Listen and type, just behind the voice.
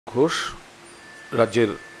ঘোষ,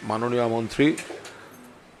 রাজ্যের মাননীয় মন্ত্রী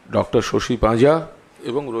ডক্টর শশী পাঁজা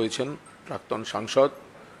এবং রয়েছেন প্রাক্তন সাংসদ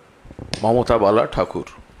মমতা বালা ঠাকুর।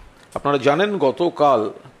 আপনারা জানেন গতকাল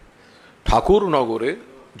ঠাকুরনগরে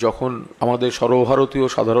যখন আমাদের সর্বভারতীয়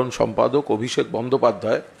সাধারণ সম্পাদক অভিষেক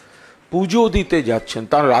বন্দ্যোপাধ্যায় পুজো দিতে যাচ্ছেন,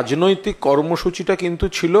 তার রাজনৈতিক কর্মসূচিটা কিন্তু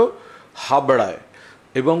ছিল হাবড়ায়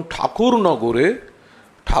এবং ঠাকুরনগরে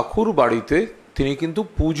ঠাকুর বাড়িতে তিনি কিন্তু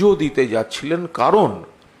পুজো দিতে যাচ্ছিলেন। কারণ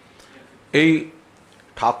এই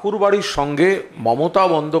ঠাকুর বাড়ির সঙ্গে মমতা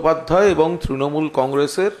বন্দ্যোপাধ্যায় এবং তৃণমূল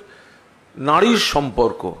কংগ্রেসের নারীর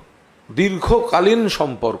সম্পর্ক, দীর্ঘকালীন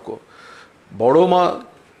সম্পর্ক। বড় মা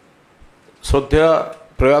শ্রদ্ধেয়া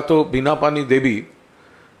প্রয়াত বীণাপাণি দেবী,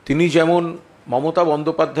 তিনি যেমন মমতা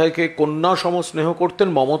বন্দ্যোপাধ্যায়কে কন্যা সম স্নেহ করতেন,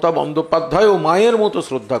 মমতা বন্দ্যোপাধ্যায় ও মায়ের মতো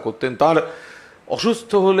শ্রদ্ধা করতেন। তার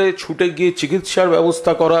অসুস্থ হলে ছুটে গিয়ে চিকিৎসার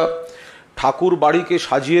ব্যবস্থা করা, ঠাকুর বাড়িকে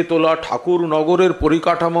সাজিয়ে তোলা, ঠাকুর নগরের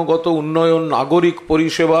পরিকাঠামোগত উন্নয়ন, নাগরিক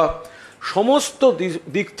পরিষেবা, সমস্ত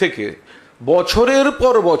দিক থেকে বছরের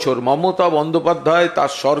পর বছর মমতা বন্দ্যোপাধ্যায়,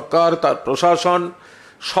 তার সরকার, তার প্রশাসন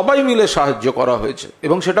সবাই মিলে সাহায্য করা হয়েছে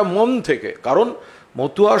এবং সেটা মন থেকে। কারণ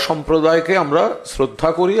মতুয়া সম্প্রদায়কে আমরা শ্রদ্ধা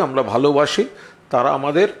করি, আমরা ভালোবাসি, তারা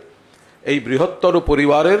আমাদের এই বৃহত্তর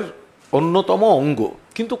পরিবারের অন্যতম অঙ্গ।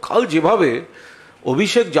 কিন্তু কাল যেভাবে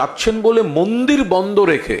অভিষেক যাচ্ছেন বলে মন্দির বন্ধ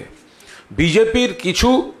রেখে বিজেপির কিছু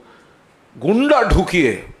গুন্ডা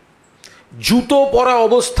ঢুকিয়ে জুতো পরা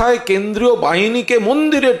অবস্থায় কেন্দ্রীয় বাহিনীকে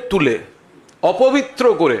মন্দিরের তুলে অপবিত্র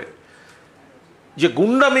করে যে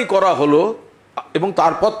গুন্ডামি করা হলো এবং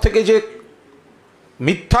তারপর থেকে যে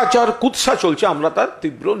মিথ্যাচার কুৎসা চলছে, আমরা তার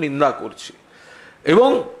তীব্র নিন্দা করছি। এবং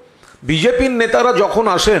বিজেপির নেতারা যখন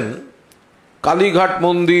আসেন কালীঘাট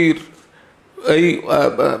মন্দির, এই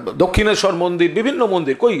দক্ষিণেশ্বর মন্দির, বিভিন্ন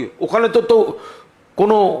মন্দির, কই ওখানে তো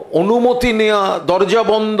কোনো অনুমতি নেওয়া, দরজা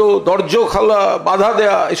বন্ধ, দরজা খোলা, বাধা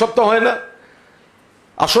দেয়া, এসব তো হয় না।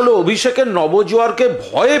 আসলে অভিষেকের নবজোয়ারকে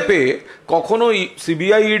ভয়ে পেয়ে কখনো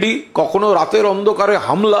সিবিআই ইডি, কখনো রাতের অন্ধকারে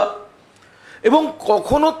হামলা এবং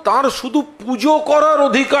কখনো তার শুধু পুজো করার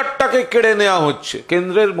অধিকারটাকে কেড়ে নেওয়া হচ্ছে।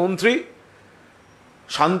 কেন্দ্রের মন্ত্রী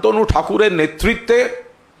শান্তনু ঠাকুরের নেতৃত্বে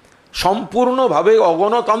সম্পূর্ণভাবে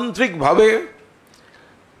অগণতান্ত্রিকভাবে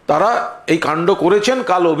তারা এই কাণ্ড করেছেন।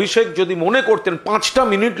 কাল অভিষেক যদি মনে করতেন 5টা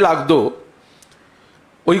মিনিট লাগতো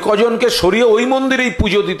ওই কজনকে সরিয়ে ওই মন্দিরেই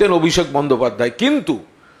পুজো দিতেন অভিষেক বন্দ্যোপাধ্যায়। কিন্তু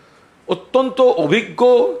অত্যন্ত অভিজ্ঞ,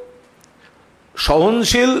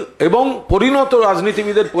 সহনশীল এবং পরিণত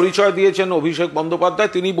রাজনীতিবিদের পরিচয় দিয়েছেন অভিষেক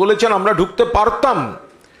বন্দ্যোপাধ্যায়। তিনি বলেছেন আমরা ঢুকতে পারতাম,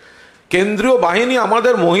 কেন্দ্রীয় বাহিনী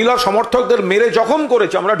আমাদের মহিলা সমর্থকদের মেরে জখম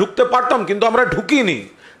করেছে, আমরা ঢুকতে পারতাম, কিন্তু আমরা ঢুকিনি,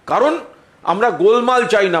 কারণ আমরা গোলমাল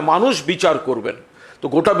চাই না, মানুষ বিচার করবেন। তো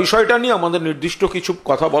গোটা বিষয়টা নিয়ে আমাদের নির্দিষ্ট কিছু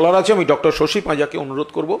কথা বলার আছে। আমি ডক্টর শশী পাঁজাকে অনুরোধ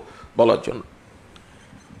করব বলার জন্য।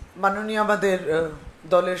 মাননীয় আমাদের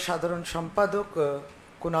দলের সাধারণ সম্পাদক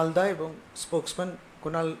কুণাল দা এবং স্পোক্সম্যান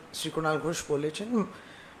শ্রী কুণাল ঘোষ বলেছেন,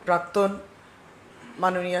 প্রাক্তন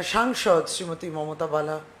মাননীয় সাংসদ শ্রীমতী মমতা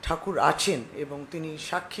বালা ঠাকুর আছেন এবং তিনি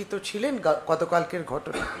সাক্ষী তো ছিলেন গতকালকের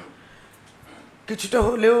ঘটনা। কিছুটা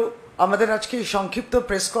হলেও আমাদের আজকে এই সংক্ষিপ্ত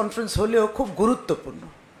প্রেস কনফারেন্স হলেও খুব গুরুত্বপূর্ণ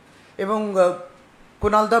এবং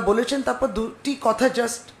কুণালদা বলেছেন। তারপর দুটি কথা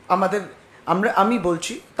জাস্ট আমি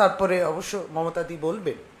বলছি, তারপরে অবশ্য মমতাদি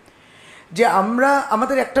বলবেন। যে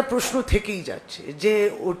আমাদের একটা প্রশ্ন থেকেই যাচ্ছে যে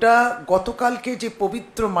ওটা গতকালকে যে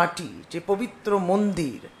পবিত্র মাটি, যে পবিত্র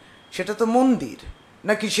মন্দির, সেটা তো মন্দির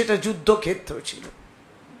নাকি সেটা যুদ্ধক্ষেত্র ছিল?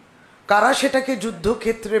 কারা সেটাকে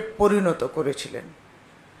যুদ্ধক্ষেত্রে পরিণত করেছিলেন?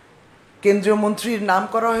 কেন্দ্রীয় মন্ত্রীর নাম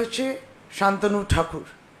করা হয়েছে শান্তনু ঠাকুর।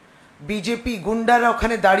 বিজেপি গুন্ডারা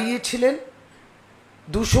ওখানে দাঁড়িয়েছিলেন,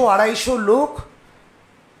 200-250 লোক।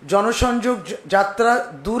 জনসংযোগ যাত্রা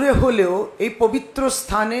দূরে হলেও এই পবিত্র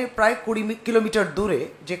স্থানে প্রায় 20 কিলোমিটার দূরে,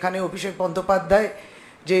 যেখানে অভিষেক বন্দ্যোপাধ্যায়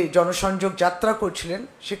যে জনসংযোগ যাত্রা করছিলেন,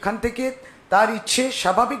 সেখান থেকে তার ইচ্ছে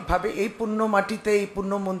স্বাভাবিকভাবে এই পুণ্য মাটিতে, এই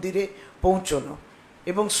পুণ্য মন্দিরে পৌঁছনো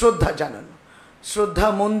এবং শ্রদ্ধা জানানো। শ্রদ্ধা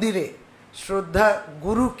মন্দিরে, শ্রদ্ধা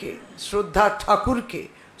গুরুকে, শ্রদ্ধা ঠাকুরকে,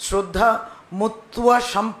 শ্রদ্ধা মতুয়া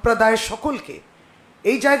সম্প্রদায় সকলকে।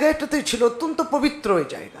 এই জায়গাটাতে ছিল অত্যন্ত পবিত্র এই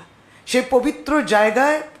জায়গা। সেই পবিত্র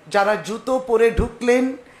জায়গায় যারা জুতো পরে ঢুকলেন,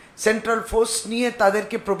 সেন্ট্রাল ফোর্স নিয়ে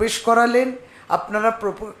তাদেরকে প্রবেশ করালেন। আপনারা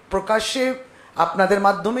প্রকাশ্যে আপনাদের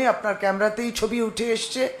মাধ্যমে, আপনার ক্যামেরাতেই ছবি উঠে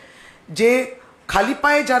এসছে যে খালি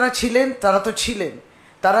পায়ে যারা ছিলেন তারা তো ছিলেন,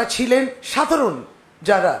 তারা ছিলেন সাধারণ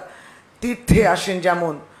যারা তীর্থে আসেন,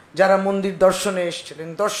 যেমন যারা মন্দির দর্শনে এসেছিলেন,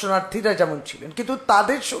 দর্শনার্থীরা যেমন ছিলেন, কিন্তু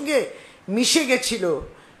তাদের সঙ্গে মিশে গেছিল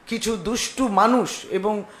কিছু দুষ্টু মানুষ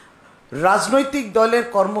এবং রাজনৈতিক দলের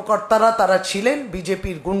কর্মকর্তারা। তারা ছিলেন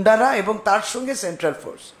বিজেপির গুন্ডারা এবং তার সঙ্গে সেন্ট্রাল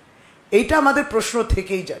ফোর্স। এইটা আমাদের প্রশ্ন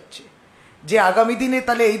থেকেই যাচ্ছে যে আগামী দিনে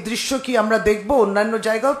তাহলে এই দৃশ্য কি আমরা দেখব, অন্যান্য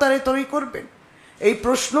জায়গাও তারা তৈরি করবেন? এই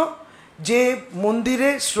প্রশ্ন, যে মন্দিরে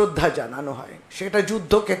শ্রদ্ধা জানানো হয় সেটা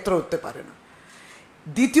যুদ্ধক্ষেত্র হতে পারে না।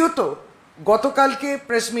 দ্বিতীয়ত, গতকালকে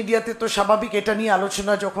প্রেস মিডিয়াতে তো স্বাভাবিক এটা নিয়ে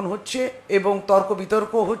আলোচনা যখন হচ্ছে এবং তর্ক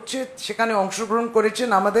বিতর্ক হচ্ছে, সেখানে অংশগ্রহণ করেছেন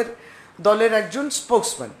আমাদের দলের একজন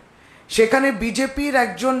স্পোকসম্যান, সেখানে বিজেপির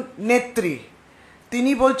একজন নেত্রী,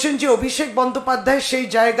 তিনি বলছেন যে অভিষেক বন্দ্যোপাধ্যায় সেই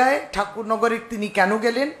জায়গায় ঠাকুরনগরে তিনি কেন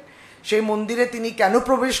গেলেন, সেই মন্দিরে তিনি কেন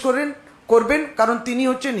প্রবেশ করবেন, কারণ তিনি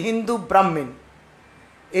হচ্ছেন হিন্দু ব্রাহ্মণ।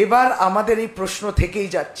 এবার আমাদের এই প্রশ্ন থেকেই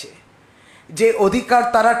যাচ্ছে যে অধিকার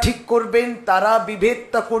তারা ঠিক করবেন, তারা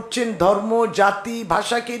বিভেদটা করছেন ধর্ম, জাতি,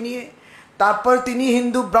 ভাষাকে নিয়ে, তারপর তিনি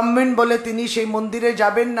হিন্দু ব্রাহ্মণ বলে তিনি সেই মন্দিরে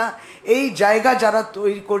যাবেন না। এই জায়গা যারা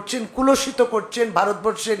তৈরি করছেন, কুলসিত করছেন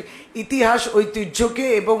ভারতবর্ষের ইতিহাস, ঐতিহ্যকে,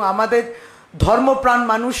 এবং আমাদের ধর্মপ্রাণ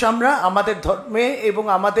মানুষ আমরা, আমাদের ধর্মে এবং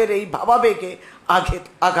আমাদের এই ভাবাবেগে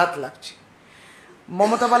আঘাত লাগছে।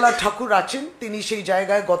 মমতা বালা ঠাকুর আছেন, তিনি সেই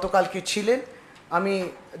জায়গায় গতকালকে ছিলেন। আমি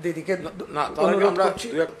দিদিকে অনুরোধ করছি।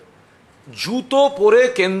 জুতো পরে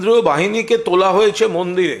কেন্দ্রীয় বাহিনীকে তোলা হয়েছে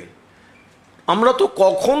মন্দিরে, আমরা তো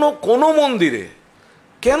কখনো কোনো মন্দিরে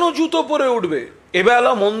কেন জুতো পরে উঠবে?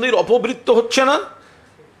 এবেলা মন্দির অপবিত্র হচ্ছে না,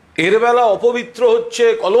 এর বেলা অপবিত্র হচ্ছে,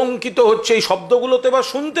 কলঙ্কিত হচ্ছে, এই শব্দগুলোতে এবার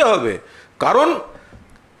শুনতে হবে। কারণ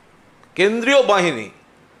কেন্দ্রীয় বাহিনী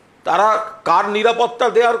তারা কার নিরাপত্তা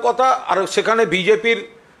দেওয়ার কথা, আর সেখানে বিজেপির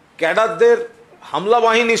ক্যাডারদের হামলা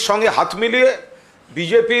বাহিনীর সঙ্গে হাত মিলিয়ে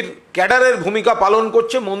বিজেপির ক্যাডারের ভূমিকা পালন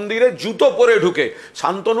করছে মন্দিরে জুতো পরে ঢুকে।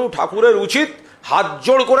 শান্তনু ঠাকুরের উচিত হাত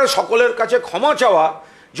জোড় করে সকলের কাছে ক্ষমা চাওয়া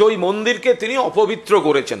যে ওই মন্দিরকে তিনি অপবিত্র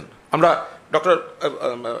করেছেন। আমরা ডক্টর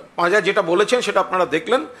পাঁজা যেটা বলেছেন সেটা আপনারা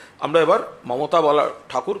দেখলেন। আমরা এবার মমতা বালা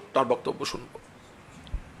ঠাকুর তার বক্তব্য শুনব।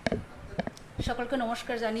 সকলকে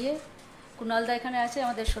নমস্কার জানিয়ে, কুণালদা এখানে আছে,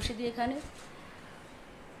 আমাদের শশীদি এখানে।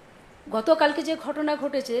 গতকালকে যে ঘটনা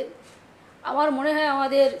ঘটেছে, আমার মনে হয়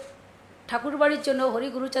আমাদের ঠাকুরবাড়ির জন্য,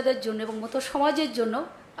 হরিগুরুচাঁদের জন্য এবং মতো সমাজের জন্য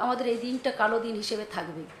আমাদের এই দিনটা কালো দিন হিসেবে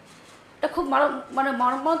থাকবে। এটা খুব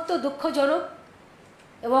মর্মান্তিক, দুঃখজনক।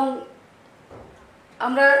 এবং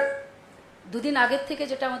আমরা দুদিন আগের থেকে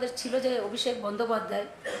যেটা আমাদের ছিল যে অভিষেক বন্দ্যোপাধ্যায়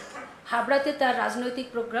হাবড়াতে তার রাজনৈতিক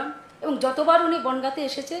প্রোগ্রাম, এবং যতবার উনি বনগাঁতে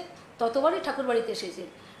এসেছে ততবারই ঠাকুরবাড়িতে এসেছে।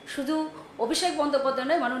 শুধু অভিষেক বন্দ্যোপাধ্যায়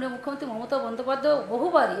নয়, মাননীয় মুখ্যমন্ত্রী মমতা বন্দ্যোপাধ্যায়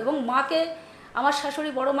বহুবারই, এবং মাকে, আমার শাশুড়ি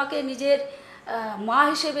বড় মাকে নিজের মা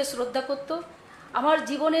হিসেবে শ্রদ্ধা করত। আমার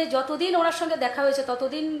জীবনে যতদিন ওনার সঙ্গে দেখা হয়েছে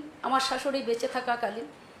ততদিন আমার শাশুড়ি বেঁচে থাকাকালীন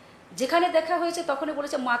যেখানে দেখা হয়েছে তখনই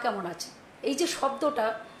বলেছে মা কেমন আছে। এই যে শব্দটা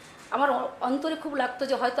আমার অন্তরে খুব লাগতো,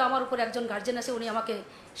 যে হয়তো আমার উপর একজন গার্জেন আছে, উনি আমাকে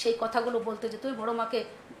সেই কথাগুলো বলতো যে তুমি বড় মাকে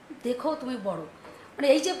দেখো, তুমি বড়। মানে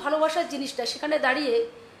এই যে ভালোবাসার জিনিসটা, সেখানে দাঁড়িয়ে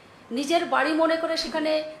নিজের বাড়ি মনে করে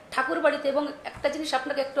সেখানে ঠাকুর বাড়িতে। এবং একটা জিনিস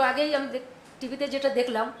আপনাকে একটু আগেই আমি টিভিতে যেটা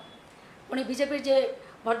দেখলাম, উনি বিজেপির যে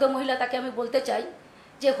ভদ্র মহিলা, তাকে আমি বলতে চাই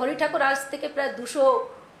যে হরি ঠাকুর আজ থেকে প্রায় 200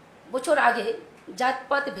 বছর আগে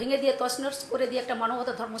জাতপাত ভেঙে দিয়ে তছনছ করে দিয়ে একটা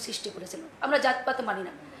মানবতা ধর্ম সৃষ্টি করেছিল। আমরা জাতপাত মানি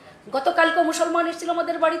না। গতকালকেও মুসলমান এসেছিল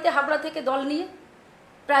আমাদের বাড়িতে হাবড়া থেকে দল নিয়ে,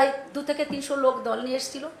 প্রায় 200 থেকে 300 লোক দল নিয়ে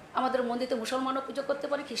এসেছিল। আমাদের মন্দিরে মুসলমানও পুজো করতে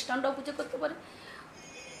পারে, খ্রিস্টানরাও পুজো করতে পারে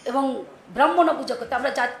এবং ব্রাহ্মণও পুজো করতে।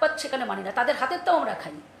 আমরা জাতপাত সেখানে মানি না, তাদের হাতের তাও আমরা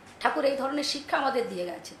খাই। ঠাকুর এই ধরনের শিক্ষা আমাদের দিয়ে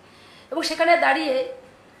গেছে। এবং সেখানে দাঁড়িয়ে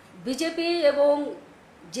বিজেপি এবং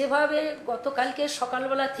যেভাবে গতকালকে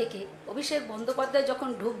সকালবেলা থেকে অভিষেক বন্দ্যোপাধ্যায় যখন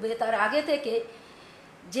ঢুকবে তার আগে থেকে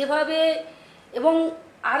যেভাবে, এবং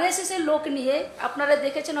আরএসএসের লোক নিয়ে আপনারা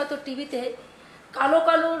দেখেছেন হয়তো টিভিতে, কালো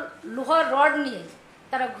কালো লোহার রড নিয়ে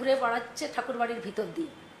তারা ঘুরে বেড়াচ্ছে ঠাকুরবাড়ির ভিতর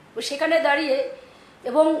দিয়ে। সেখানে দাঁড়িয়ে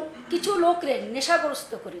এবং কিছু লোকরে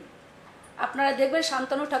নেশাগ্রস্ত করে, আপনারা দেখবেন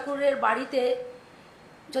শান্তনু ঠাকুরের বাড়িতে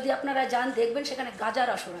যদি আপনারা যান দেখবেন সেখানে গাঁজার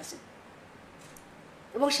আসর আছে,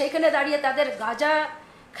 এবং সেইখানে দাঁড়িয়ে তাদের গাঁজা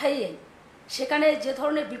খাইয়ে সেখানে যে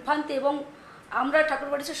ধরনের বিভ্রান্তি। এবং আমরা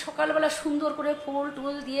ঠাকুরবাড়িতে সকালবেলা সুন্দর করে ফুল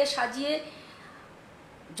টুল দিয়ে সাজিয়ে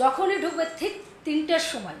যখনই ঢুকবে ঠিক 3টের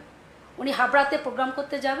সময় উনি হাবড়াতে প্রোগ্রাম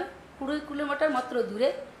করতে যাবে, 20 কিলোমিটার মাত্র দূরে।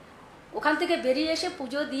 ওখান থেকে বেরিয়ে এসে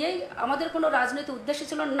পুজো দিয়েই, আমাদের কোনো রাজনৈতিক উদ্দেশ্য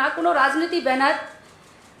ছিল না, কোনো রাজনীতি ব্যানার,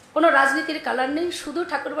 কোনো রাজনীতির কালার নেই, শুধু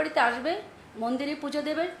ঠাকুরবাড়িতে আসবে, মন্দিরে পুজো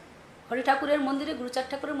দেবে, হরি ঠাকুরের মন্দিরে, গুরুচাঁদ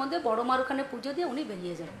ঠাকুরের মন্দিরে বড় মার ওখানে পুজো দিয়ে উনি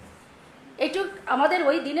বেরিয়ে যান। এইটুক আমাদের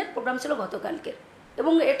ওই দিনের প্রোগ্রাম ছিল গতকালকে।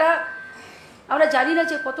 এবং এটা আমরা জানি না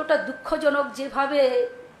যে কতটা দুঃখজনক, যেভাবে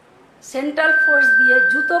সেন্ট্রাল ফোর্স দিয়ে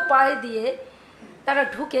জুতো পায়ে দিয়ে তারা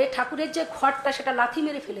ঢুকে ঠাকুরের যে ঘরটা সেটা লাথি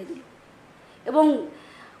মেরে ফেলে দিল, এবং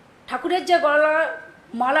ঠাকুরের যে গলা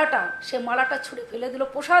মালাটা, সে মালাটা ছুঁড়ে ফেলে দিল,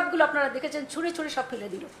 প্রসাদগুলো আপনারা দেখেছেন ছুঁড়ে ছুঁড়ে সব ফেলে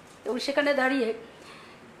দিল। এবং সেখানে দাঁড়িয়ে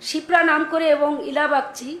শিপ্রা নাম করে এবং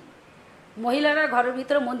ইলাবাগচি মহিলারা ঘরের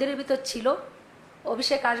ভিতরে, মন্দিরের ভিতর ছিল,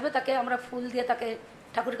 অভিষেক আসবে তাকে আমরা ফুল দিয়ে তাকে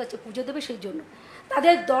ঠাকুরের কাছে পুজো দেবে, সেই জন্য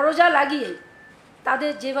তাদের দরজা লাগিয়ে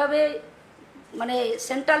তাদের যেভাবে মানে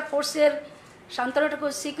সেন্ট্রাল ফোর্সের শান্তনু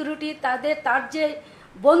ঠাকুর সিকিউরিটি তার যে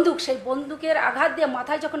বন্দুক, সেই বন্দুকের আঘাত দিয়ে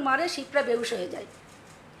মাথায় যখন মারে শিবরা বেহুশ হয়ে যায়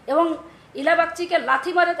এবং ইলা বাগচিকে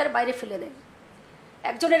লাথি মারে তার বাইরে ফেলে দেয়।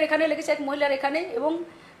 একজনের এখানে লেগেছে, এক মহিলার এখানে, এবং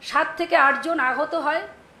 7 থেকে 8 জন আহত হয়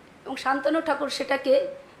এবং শান্তনু ঠাকুর সেটাকে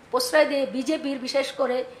প্রশ্রয় দিয়ে বিজেপির, বিশেষ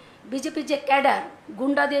করে বিজেপির যে ক্যাডার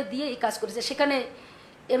গুন্ডাদের দিয়ে এই কাজ করেছে। সেখানে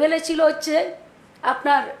এমএলএ ছিল হচ্ছে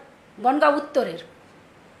আপনার বনগাঁ উত্তরের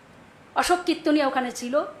অশোক কীর্তনিয়া ওখানে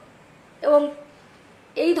ছিল। এবং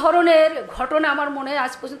এই ধরনের ঘটনা আমার মনে হয়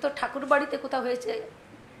আজ পর্যন্ত ঠাকুর বাড়িতে কোথাও হয়েছে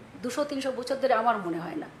 200-300 বছর ধরে আমার মনে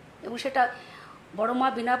হয় না। এবং সেটা বড় মা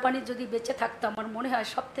বিনা পানির যদি বেঁচে থাকতো আমার মনে হয়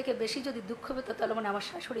সব থেকে বেশি যদি দুঃখ পেত তাহলে মানে আমার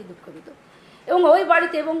শাশুড়ি দুঃখ পেত। এবং ওই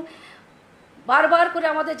বাড়িতে এবং বারবার করে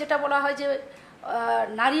আমাদের যেটা বলা হয় যে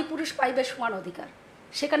নারী পুরুষ পাইবে সমান অধিকার,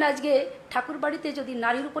 সেখানে আজকে ঠাকুর বাড়িতে যদি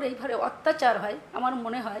নারীর উপরে এইভাবে অত্যাচার হয় আমার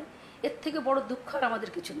মনে হয় এর থেকে বড় দুঃখ আর আমাদের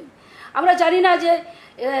কিছু নেই। আমরা জানি না যে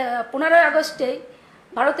 15ই আগস্টে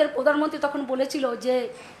ভারতের প্রধানমন্ত্রী তখন বলেছিল যে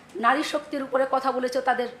নারী শক্তির উপরে কথা বলেছে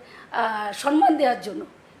তাদের সম্মান দেওয়ার জন্য।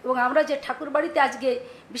 এবং আমরা যে ঠাকুর বাড়িতে আজকে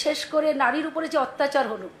বিশেষ করে নারীর উপরে যে অত্যাচার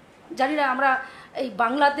হলো, জানি না আমরা এই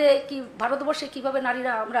বাংলাতে কি ভারতবর্ষে কিভাবে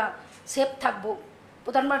নারীরা আমরা সেফ থাকবো।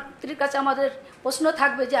 প্রধানমন্ত্রীর কাছে আমাদের প্রশ্ন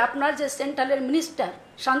থাকবে যে আপনার যে সেন্ট্রালের মিনিস্টার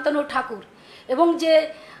শান্তনু ঠাকুর এবং যে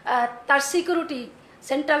তার সিকিউরিটি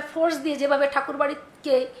সেন্ট্রাল ফোর্স দিয়ে যেভাবে ঠাকুর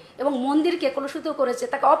বাড়িকে এবং মন্দিরকে কলুষিত করেছে,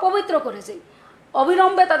 তাকে অপবিত্র করেছে,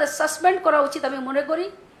 অবিলম্বে তাদের সাসপেন্ড করা উচিত আমি মনে করি।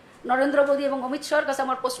 নরেন্দ্র মোদী এবং অমিত শাহর কাছে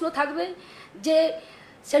আমার প্রশ্ন থাকবে যে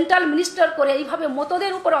সেন্ট্রাল মিনিস্টার করে এইভাবে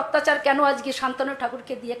মতদের উপর অত্যাচার কেন আজকে শান্তনু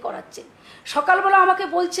ঠাকুরকে দিয়ে করাচ্ছে। সকালবেলা আমাকে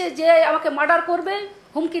বলছে যে আমাকে মার্ডার করবে,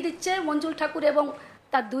 হুমকি দিচ্ছে মঞ্জুল ঠাকুর এবং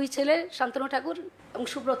তার 2 ছেলে শান্তনু ঠাকুর এবং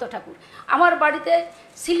সুব্রত ঠাকুর। আমার বাড়িতে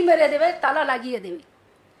সিল মেরে দেবে, তালা লাগিয়ে দেবে।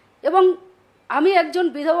 এবং আমি একজন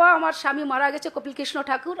বিধবা, আমার স্বামী মারা গেছে কপিল কৃষ্ণ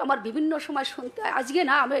ঠাকুর। আমার বিভিন্ন সময় শুনতে হয়, আজকে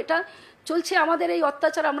না, আমি এটা চলছে আমাদের এই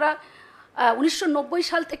অত্যাচার। আমরা 1990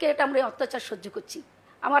 সাল থেকে এটা আমরা এই অত্যাচার সহ্য করছি।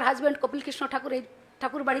 আমার হাজব্যান্ড কপিল কৃষ্ণ ঠাকুর এই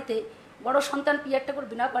ঠাকুর বাড়িতে বড় সন্তান পিয়ার ঠাকুর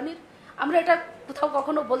বিনা পানির। আমরা এটা কোথাও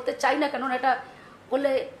কখনো বলতে চাই না, কেননা এটা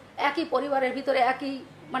বললে একই পরিবারের ভিতরে একই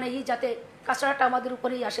মানে যাতে কাঁচড়াটা আমাদের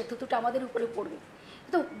উপরেই আসে, থুতুটা আমাদের উপরে পড়বে।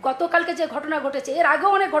 তো গতকালকে যে ঘটনা ঘটেছে, এর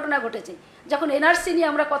আগেও অনেক ঘটনা ঘটেছে। যখন এনআরসি নিয়ে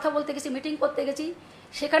আমরা কথা বলতে গেছি, মিটিং করতে গেছি,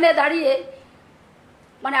 সেখানে দাঁড়িয়ে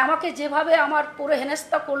মানে আমাকে যেভাবে আমার পুরো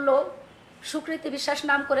হেনস্থা করলো, সুকৃতি বিশ্বাস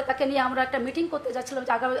নাম করে তাকে নিয়ে আমরা একটা মিটিং করতে যাচ্ছিলাম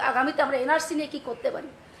যে আগামীতে আমরা এনআরসি নিয়ে কী করতে পারি।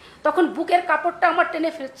 তখন বুকের কাপড়টা আমার টেনে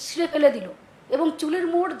ছিঁড়ে ফেলে দিল এবং চুলের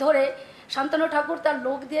মুঠ ধরে শান্তনু ঠাকুর তার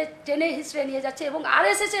লোক দিয়ে টেনে হিঁচড়ে নিয়ে যাচ্ছে। এবং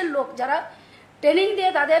আরএসএসের লোক যারা ট্রেনিং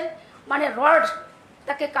দিয়ে তাদের মানে রড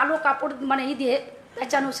তাকে কালো কাপড় মানে দিয়ে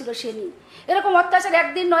পেঁচানো ছিল সে নিয়ে। এরকম অত্যাচার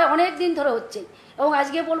একদিন নয়, অনেক দিন ধরে হচ্ছে। এবং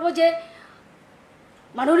আজকে বলবো যে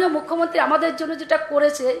মাননীয় মুখ্যমন্ত্রী আমাদের জন্য যেটা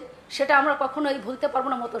করেছে সেটা আমরা কখনোই ভুলতে পারবো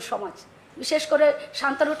না। মতো সমাজ, বিশেষ করে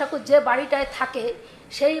শান্তনু ঠাকুর যে বাড়িটায় থাকে,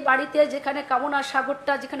 সেই বাড়িতে যেখানে কামনা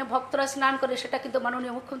সাগরটা যেখানে ভক্তরা স্নান করে, সেটা কিন্তু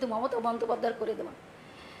মাননীয় মুখ্যমন্ত্রী মমতা বন্দ্যোপাধ্যায় করে দেওয়া।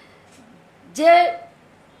 যে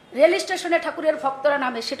রেল স্টেশনে ঠাকুরের ভক্তরা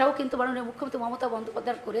নামে, সেটাও কিন্তু মাননীয় মুখ্যমন্ত্রী মমতা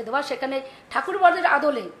বন্দ্যোপাধ্যায় করে দেওয়া। সেখানে ঠাকুরবাড়ির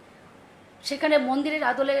আদলে, সেখানে মন্দিরের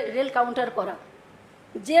আদলে রেল কাউন্টার করা।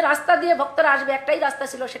 যে রাস্তা দিয়ে ভক্তরা আসবে, একটাই রাস্তা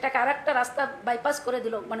ছিল, সেটাকে আর একটা রাস্তা বাইপাস করে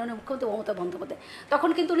দিল মাননীয় মুখ্যমন্ত্রী মমতা বন্দ্যোপাধ্যায়। তখন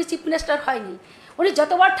কিন্তু উনি চিফ মিনিস্টার হয়নি। উনি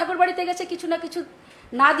যতবার ঠাকুর বাড়িতে গেছে কিছু না কিছু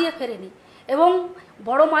না দিয়ে ফেরেনি। এবং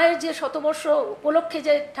বড় মায়ের যে শতবর্ষ উপলক্ষে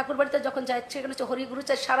যে ঠাকুর বাড়িতে যখন যায়, সেখানে হচ্ছে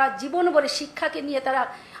হরিগুরুচাঁদ সারা জীবন ভরে শিক্ষাকে নিয়ে তারা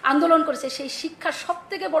আন্দোলন করেছে। সেই শিক্ষার সব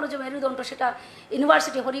থেকে বড় যে মেরুদণ্ড, সেটা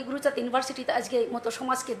ইউনিভার্সিটি, হরিগুরুচাঁদ ইউনিভার্সিটিতে আজকে মতো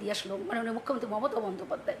সমাজকে দিয়ে আসলো মাননীয় মুখ্যমন্ত্রী মমতা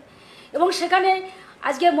বন্দ্যোপাধ্যায়। এবং সেখানে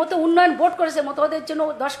আজকে মতো উন্নয়ন বোর্ড করেছে মতোদের জন্য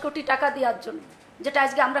 10 কোটি টাকা দেওয়ার জন্য, যেটা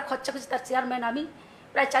আজকে আমরা খরচা করছি। তার চেয়ারম্যান আমি,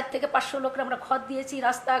 প্রায় 4 থেকে 500 লোকরা আমরা খত দিয়েছি,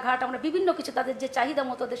 রাস্তাঘাট, আমরা বিভিন্ন কিছু তাদের যে চাহিদা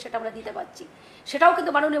মতোদের সেটা আমরা দিতে পারছি। সেটাও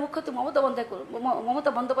কিন্তু মাননীয় মুখ্যমন্ত্রী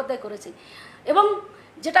মমতা বন্দ্যোপাধ্যায় করেছে। এবং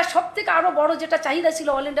যেটা সব থেকে আরও বড় যেটা চাহিদা ছিল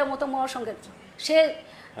অল ইন্ডিয়া মতো মহাসংঘের, সে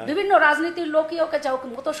বিভিন্ন রাজনীতির লোকই ওকে যাও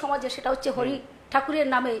মতো সমাজে, সেটা হচ্ছে হরি ঠাকুরের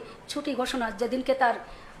নামে ছুটি ঘোষণা, যেদিনকে তার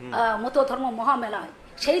মতো ধর্ম মহামেলা হয়,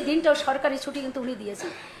 সেই দিনটাও সরকারি ছুটি কিন্তু উনি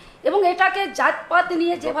দিয়েছেন। এবং এটাকে জাতপাত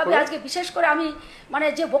নিয়ে যেভাবে আজকে বিশেষ করে আমি মানে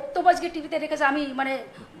যে বক্তব্য আজকে টিভিতে রেখেছে, আমি মানে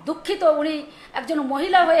দুঃখিত। উনি একজন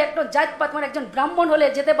মহিলা হয়ে একজন জাতপাত মানে একজন ব্রাহ্মণ হলে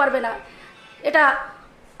যেতে পারবে না, এটা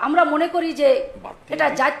আমরা মনে করি যে এটা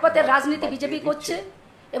জাতপাতের রাজনীতি বিজেপি করছে।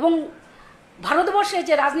 এবং ভারতবর্ষে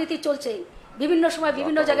যে রাজনীতি চলছে, বিভিন্ন সময়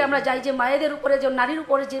বিভিন্ন জায়গায় আমরা যাই, যে মায়েদের উপরে যে নারীর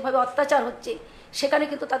উপরে যেভাবে অত্যাচার হচ্ছে, সেখানে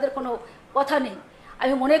কিন্তু তাদের কোনো কথা নেই।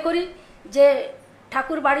 আমি মনে করি যে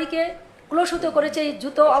ঠাকুর বাড়িকে ক্লোশিত করেছে,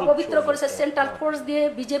 জুতো অপবিত্র করেছে সেন্ট্রাল ফোর্স দিয়ে,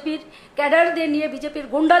 বিজেপির ক্যাডারদের নিয়ে, বিজেপির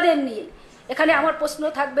গুন্ডাদের নিয়ে। এখানে আমার প্রশ্ন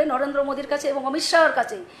থাকবে নরেন্দ্র মোদীর কাছে এবং অমিত শাহর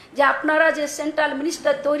কাছে, যে আপনারা যে সেন্ট্রাল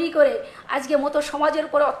মিনিস্টার তৈরি করে আজকে মতো সমাজের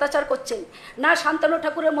উপরে অত্যাচার করছেন, না শান্তনু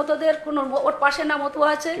ঠাকুরের মতোদের কোনো, ওর পাশে না মতো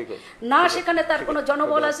আছে, না সেখানে তার কোনো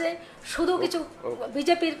জনবল আছে, শুধু কিছু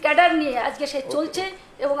বিজেপির ক্যাডার নিয়ে আজকে সে চলছে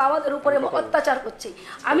এবং আমাদের উপরে অত্যাচার করছে।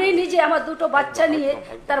 আমি নিজে আমার দুটো বাচ্চা নিয়ে,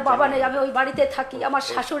 তার বাবা নেই, আমি ওই বাড়িতে থাকি, আমার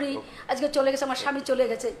শাশুড়ি আজকে চলে গেছে, আমার স্বামী চলে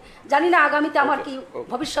গেছে, জানি না আগামীতে আমার কি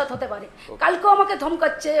ভবিষ্যৎ হতে পারে। কালকেও আমাকে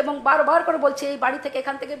ধমকাচ্ছে এবং বারবার করে বলছে এই বাড়ি থেকে,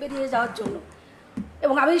 এখান থেকে বেরিয়ে যাওয়ার জন্য।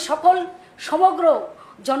 এবং আমি সমগ্র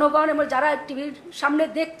জনগণ এবং যারা টিভির সামনে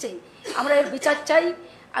দেখছে, আমরা এর বিচার চাই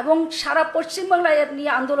এবং সারা পশ্চিমবাংলায় এর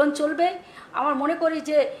নিয়ে আন্দোলন চলবে। আমার মনে করি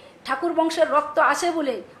যে ঠাকুর বংশের রক্ত আছে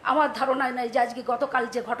বলে আমার ধারণায় নাই যে আজকে গতকাল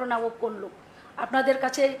যে ঘটনা ও করলো। আপনাদের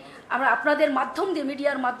কাছে আমরা, আপনাদের মাধ্যম দিয়ে,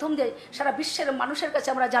 মিডিয়ার মাধ্যম দিয়ে সারা বিশ্বের মানুষের কাছে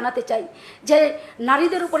আমরা জানাতে চাই যে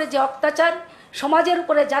নারীদের উপরে যে অত্যাচার, সমাজের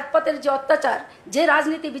উপরে জাতপাতের যে অত্যাচার, যে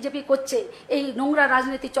রাজনীতি বিজেপি করছে, এই নোংরা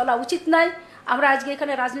রাজনীতি চলা উচিত নয়। আমরা আজকে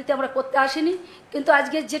এখানে রাজনীতি আমরা করতে আসিনি, কিন্তু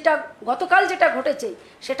আজকে যেটা গতকাল যেটা ঘটেছে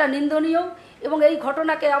সেটা নিন্দনীয় এবং এই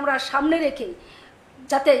ঘটনাকে আমরা সামনে রেখে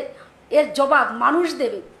যাতে এর জবাব মানুষ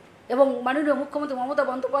দেবে। এবং মাননীয় মুখ্যমন্ত্রী মমতা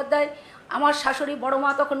বন্দ্যোপাধ্যায়, আমার শাশুড়ি বড় মা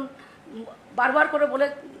তখন বারবার করে বলে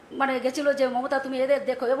গেছিল যে মমতা তুমি এদের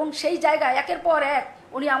দেখো, এবং সেই জায়গায় একের পর এক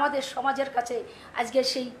উনি আমাদের সমাজের কাছে আজকে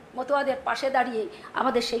সেই মতুয়াদের পাশে দাঁড়িয়ে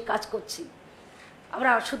আমাদের সেই কাজ করছি।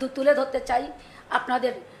 আমরা শুধু তুলে ধরতে চাই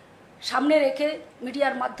আপনাদের সামনে রেখে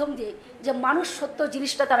মিডিয়ার মাধ্যম দিয়ে, যে মানুষ সত্য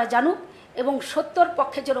জিনিসটা তারা জানুক এবং সত্যর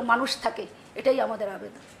পক্ষে যেন মানুষ থাকে, এটাই আমাদের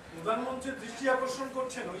আবেদন। প্রধানমন্ত্রীর দৃষ্টি আকর্ষণ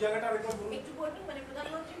করছেন ওই জায়গাটা আরেকবার বলুন। একটু বলবেন,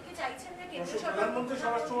 প্রধানমন্ত্রী কি চাইছেন যে কেন্দ্র সরকার, প্রধানমন্ত্রী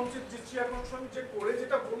স্বরাষ্ট্রমন্ত্রীর দৃষ্টি আকর্ষণ যে করে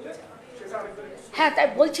যেটা বললেন সেটা আরেকবার। হ্যাঁ, তাই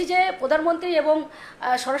বলছি যে প্রধানমন্ত্রী এবং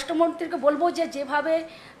স্বরাষ্ট্রমন্ত্রীকে বলবো যে যেভাবে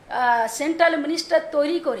সেন্ট্রাল মিনিস্টার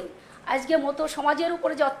তৈরি করে আজকে মতো সমাজের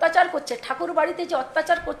উপরে যে অত্যাচার করছে, ঠাকুর বাড়িতে যে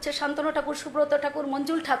অত্যাচার করছে শান্তনু ঠাকুর, সুব্রত ঠাকুর,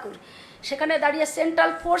 মঞ্জুল ঠাকুর, সেখানে দাঁড়িয়ে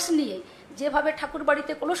সেন্ট্রাল ফোর্স নিয়ে যেভাবে ঠাকুর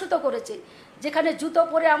বাড়িতে কলুষিত করেছে, যেখানে জুতো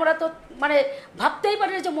পরে আমরা তো ভাবতেই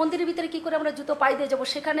পারি যে মন্দিরের ভিতরে কী করে আমরা জুতো পাই দিয়ে যাবো,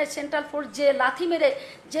 সেখানে সেন্ট্রাল ফোর্স যে লাথি মেরে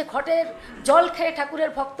যে ঘটের জল খেয়ে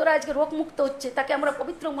ঠাকুরের ভক্তরা আজকে রোগমুক্ত হচ্ছে, তাকে আমরা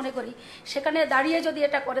পবিত্র মনে করি, সেখানে দাঁড়িয়ে যদি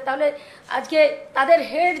এটা করে তাহলে আজকে তাদের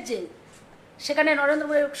হেড যে সেখানে নরেন্দ্র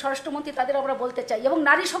মোদী স্বরাষ্ট্রমন্ত্রী, তাদের আমরা বলতে চাই। এবং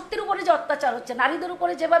নারী শক্তির উপরে যে অত্যাচার হচ্ছে, নারীদের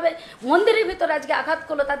উপরে যেভাবে মন্দিরের ভিতরে আজকে আঘাত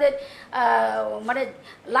করলো, তাদের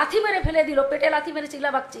লাথি মেরে ফেলে দিল, পেটে লাথি মেরে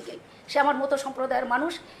চিল্লাবাগচিকে, সে আমার মতো সম্প্রদায়ের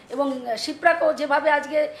মানুষ। এবং শিপ্রাকেও যেভাবে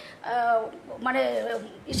আজকে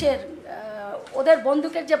ওদের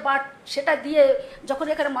বন্দুকের যে বাট সেটা দিয়ে যখন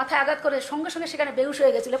এখানে মাথায় আঘাত করে সঙ্গে সঙ্গে সেখানে বেহুশ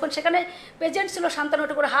হয়ে গেছিলো। এখন সেখানে প্রেজেন্ট ছিল শান্তনু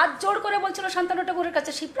ঠাকুর, হাত জোড় করে বলছিল শান্তনু ঠাকুরের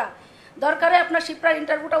কাছে শিপ্রা, দরকারে আপনার শিপ্রার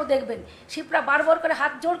ইন্টারভিউটাও দেখবেন, শিপ্রা বারবার করে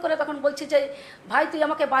হাত জোড় করে তখন বলছে যে ভাই তুই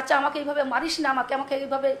আমাকে বাঁচা, আমাকে এইভাবে মারিস না, আমাকে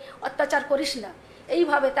এইভাবে অত্যাচার করিস না।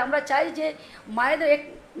 এইভাবে তা আমরা চাই যে মায়েদের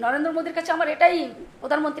নরেন্দ্র মোদীর কাছে আমার এটাই,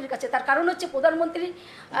 প্রধানমন্ত্রীর কাছে, তার কারণ হচ্ছে প্রধানমন্ত্রী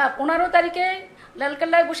 15 তারিখে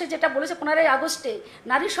লালকেল্লায় বসে যেটা বলেছে 15ই আগস্টে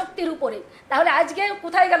নারী শক্তির উপরে, তাহলে আজকে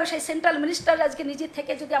কোথায় গেল সেই সেন্ট্রাল মিনিস্টার আজকে নিজের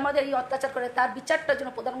থেকে যদি আমাদের এই অত্যাচার করে, তার বিচারটার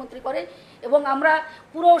জন্য প্রধানমন্ত্রী করে। এবং আমরা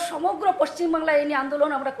পুরো সমগ্র পশ্চিমবাংলায় এই নিয়ে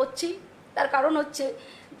আন্দোলন আমরা করছি, তার কারণ হচ্ছে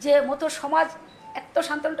যে মতো সমাজ এত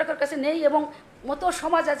শান্তনু ঠাকুর কাছে নেই, এবং মতো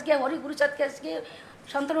সমাজ আজকে হরি গুরুচাঁদকে আজকে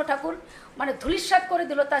শান্তনু ঠাকুর ধূলিসাৎ করে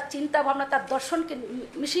দিল, তার চিন্তা ভাবনা, তার দর্শনকে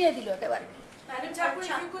মিশিয়ে দিল একেবারে।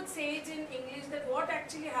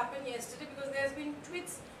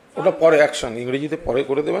 ওটা পরে অ্যাকশন ইংরেজিতে পরে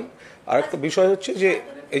করে দেবেন। আর একটা বিষয় হচ্ছে যে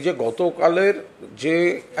এই যে গতকালের যে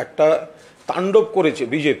একটা তাণ্ডব করেছে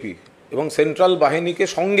বিজেপি এবং সেন্ট্রাল বাহিনীকে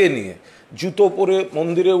সঙ্গে নিয়ে, জুতো পরে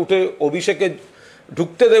মন্দিরে উঠে অভিষেকে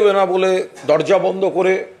ঢুকতে দেবে না বলে দরজা বন্ধ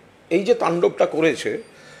করে এই যে তাণ্ডবটা করেছে,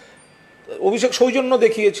 অভিষেক সৌজন্য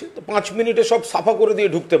দেখিয়েছে, তো 5 মিনিটে সব সাফা করে দিয়ে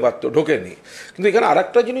ঢুকতে পারতো, ঢোকেনি। কিন্তু এখানে আর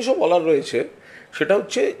একটা জিনিসও বলার রয়েছে, সেটা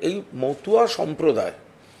হচ্ছে এই মতুয়া সম্প্রদায়,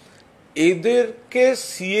 এদেরকে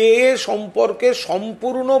সিএএ সম্পর্কে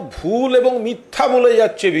সম্পূর্ণ ভুল এবং মিথ্যা বলে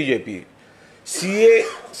যাচ্ছে বিজেপি।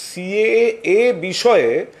 সিএএ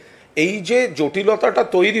বিষয়ে এই যে জটিলতাটা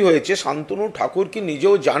তৈরি হয়েছে, শান্তনু ঠাকুর কি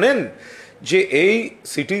নিজেও জানেন যে এই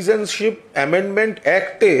citizenship amendment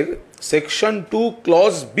অ্যাক্টের section 2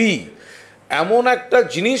 clause B এমন একটা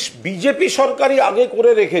জিনিস বিজেপি সরকারই আগে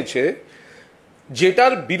করে রেখেছে,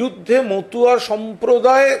 যেটার বিরুদ্ধে মতুয়া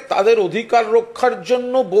সম্প্রদায় তাদের অধিকার রক্ষার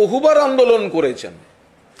জন্য বহুবার আন্দোলন করেছেন।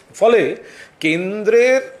 ফলে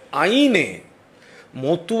কেন্দ্রের আইনে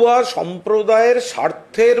মতুয়া সম্প্রদায়ের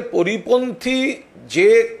স্বার্থের পরিপন্থী যে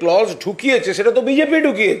ক্লজ ঢুকিয়েছে, সেটা তো বিজেপি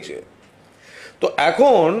ঢুকিয়েছে। তো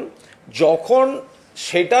এখন যখন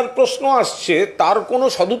সেটার প্রশ্ন আসছে, তার কোনো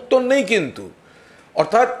সদুত্তর নেই কিন্তু।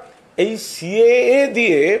 অর্থাৎ এই সিএএ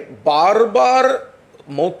দিয়ে বারবার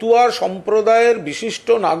মতুয়া সম্প্রদায়ের বিশিষ্ট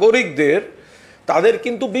নাগরিকদের তাদের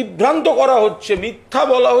কিন্তু বিভ্রান্ত করা হচ্ছে, মিথ্যা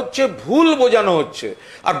বলা হচ্ছে, ভুল বোঝানো হচ্ছে,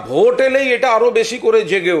 আর ভোট এলেই এটা আরো বেশি করে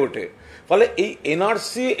জেগে ওঠে। ফলে এই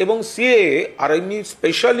এনআরসি এবং সিএএ, আর আমি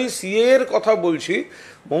স্পেশালি সিএএ এর কথা বলছি,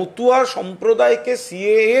 মতুয়া সম্প্রদায়কে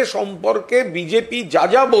সিএএ সম্পর্কে বিজেপি যা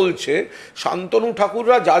যা বলছে, শান্তনু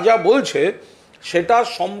ঠাকুররা যা যা বলছে, সেটা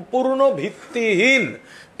সম্পূর্ণ ভিত্তিহীন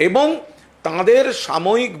এবং তাদের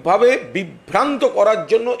সাময়িকভাবে বিভ্রান্ত করার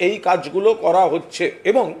জন্য এই কাজগুলো করা হচ্ছে।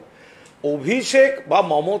 এবং অভিষেক বা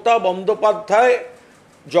মমতা বন্দ্যোপাধ্যায়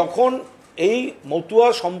যখন এই মতুয়া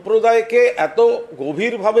সম্প্রদায়কে এত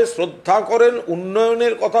গভীরভাবে শ্রদ্ধা করেন,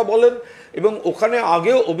 উন্নয়নের কথা বলেন, এবং ওখানে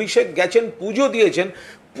আগেও অভিষেক গেছেন, পুজো দিয়েছেন,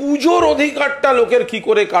 পুজোর অধিকারটা লোকের কি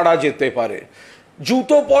করে কাড়া যেতে পারে?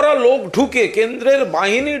 জুতো পরা লোক ঢুকে, কেন্দ্রের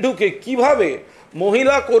বাহিনী ঢুকে কিভাবে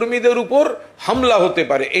মহিলা কর্মীদের উপর হামলা হতে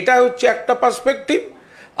পারে? এটা হচ্ছে একটা পার্সপেক্টিভ।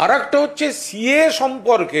 আর একটা হচ্ছে সিএ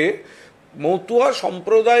সম্পর্কে মতুয়া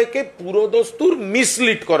সম্প্রদায়কে পুরোদস্তুর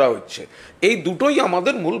মিসলিড করা হচ্ছে। এই দুটোই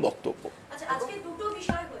আমাদের মূল বক্তব্য।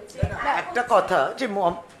 একটা কথা যে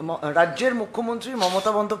রাজ্যের মুখ্যমন্ত্রী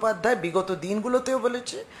মমতা বন্দ্যোপাধ্যায় বিগত দিনগুলোতেও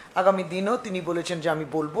বলেছে, আগামী দিনেও তিনি বলেছেন যে আমি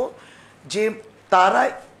বলবো যে তারা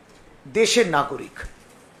দেশের নাগরিক,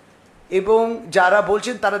 এবং যারা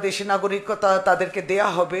বলছেন তারা দেশের নাগরিকতা তাদেরকে দেয়া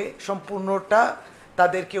হবে সম্পূর্ণটা,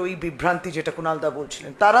 তাদেরকে ওই বিভ্রান্তি যেটা কুণালদা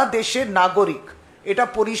বলছিলেন, তারা দেশের নাগরিক, এটা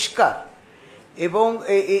পরিষ্কার। এবং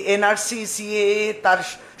এনআরসি সিএএ তার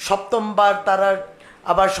সপ্তমবার তারা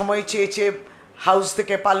আবার সময় চেয়েছে হাউস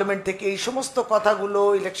থেকে, পার্লামেন্ট থেকে, এই সমস্ত কথাগুলো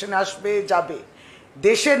ইলেকশনে আসবে যাবে।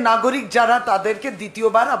 দেশের নাগরিক যারা, তাদেরকে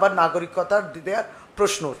দ্বিতীয়বার আবার নাগরিকতা দেওয়ার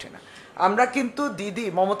প্রশ্ন ওঠে না। আমরা কিন্তু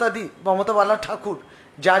মমতা বালা ঠাকুর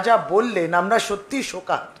যা যা বললেন, আমরা সত্যি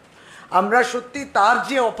শোকাহত। আমরা সত্যি তার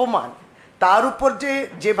যে অপমান, তার উপর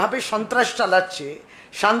যেভাবে সন্ত্রাস চালাচ্ছে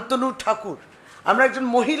শান্তনু ঠাকুর, আমরা একজন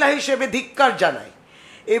মহিলা হিসেবে ধিক্কার জানাই।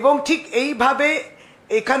 এবং ঠিক এইভাবে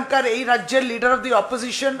এখানকার এই রাজ্যের লিডার অফ দি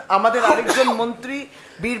অপোজিশন আমাদের আরেকজন মন্ত্রী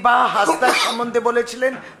বীরবাহা হাসদার সম্বন্ধে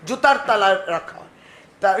বলেছিলেন জুতার তালা রাখা।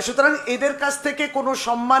 সুতরাং এদের কাছ থেকে কোনো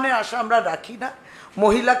সম্মানের আশা আমরা রাখি না।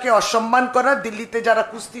 মহিলাকে অসম্মান করা, দিল্লিতে যারা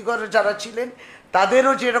কুস্তিগর যারা ছিলেন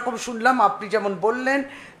তাদেরও যেরকম শুনলাম, আপনি যেমন বললেন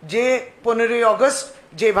যে 15ই আগস্ট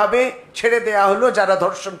যেভাবে ছেড়ে দেয়া হলো যারা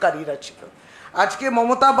ধর্ষণকারীরা ছিল, আজকে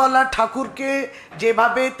মমতা বালা ঠাকুরকে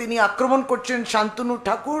যেভাবে তিনি আক্রমণ করছেন, শান্তনু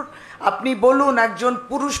ঠাকুর, আপনি বলুন, একজন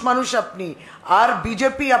পুরুষ মানুষ আপনি, আর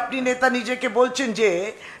বিজেপি আপনি নেতা নিজেকে বলছেন যে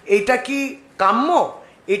এটা কি কাম্য,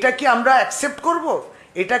 এটা কি আমরা অ্যাকসেপ্ট করব,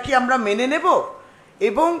 এটা কি আমরা মেনে নেব?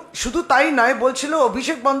 এবং শুধু তাই নয়, বলছিল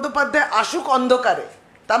অভিষেক বন্দ্যোপাধ্যায় আসুক অন্ধকারে,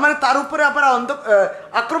 তার মানে তার উপরে আবার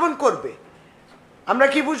আক্রমণ করবে। আমরা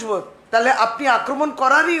কি বুঝবো? তাহলে আপনি আক্রমণ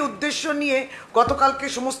করারই উদ্দেশ্য নিয়ে গতকালকে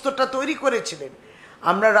সমস্তটা তৈরি করেছিলেন।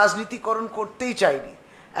 আমরা রাজনীতিকরণ করতেই চাইনি।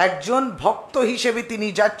 একজন ভক্ত হিসেবে তিনি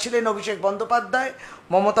যাচ্ছিলেন অভিষেক বন্দ্যোপাধ্যায়,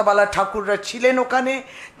 মমতা বালা ঠাকুররা ছিলেন ওখানে।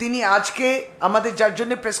 তিনি আজকে আমাদের যার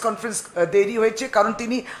জন্য প্রেস কনফারেন্স দেরি হয়েছে, কারণ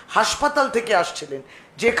তিনি হাসপাতাল থেকে আসছিলেন,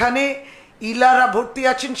 যেখানে ইলারা ভর্তি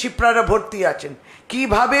আছেন, শিপ্রারা ভর্তি আছেন।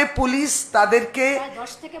 কিভাবে পুলিশ তাদেরকে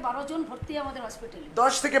 10 থেকে 12 জন ভর্তি আমাদের হসপিটালে,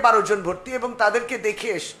 10 থেকে 12 জন ভর্তি, এবং তাদেরকে দেখে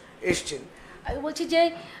এসছেন। আমি বলছি যে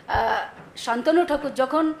শান্তনু ঠাকুর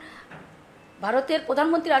যখন ভারতের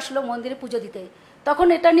প্রধানমন্ত্রী আসলো মন্দিরে পুজো দিতে, তখন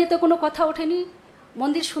এটা নিয়ে তো কোনো কথা ওঠেনি।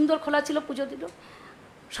 মন্দির সুন্দর খোলা ছিল, পুজো দিল।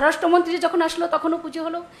 স্বরাষ্ট্রমন্ত্রী যখন আসলো তখনও পুজো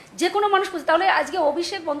হলো, যে কোনো মানুষ পুজো। তাহলে আজকে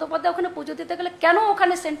অভিষেক বন্দ্যোপাধ্যায় ওখানে পুজো দিতে গেলে কেন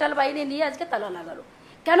ওখানে সেন্ট্রাল বাহিনী নিয়ে আজকে তালা লাগালো,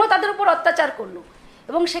 কেন তাদের উপর অত্যাচার করলো?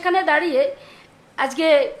 এবং সেখানে দাঁড়িয়ে আজকে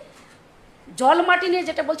জল মাটি নিয়ে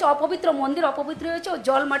যেটা বলছে অপবিত্র মন্দির, অপবিত্র হয়েছে, ও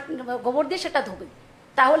জল মাটি গোবর দিয়ে সেটা ধোবে।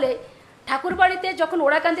 তাহলে ঠাকুর বাড়িতে যখন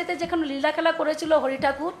ওরাকান্দিতে যেখানে লীলা খেলা করেছিল হরি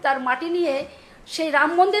ঠাকুর, তার মাটি নিয়ে সেই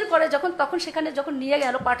রাম মন্দির করে যখন, তখন সেখানে যখন নিয়ে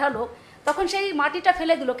গেল পাঠালো, তখন সেই মাটিটা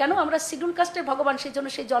ফেলে দিল। কেন? আমরা শিডিউল কাস্টের ভগবান, সেই জন্য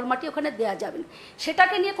সেই জল মাটি ওখানে দেওয়া যাবে না।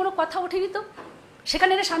 সেটাকে নিয়ে কোনো কথা ওঠেনি তো।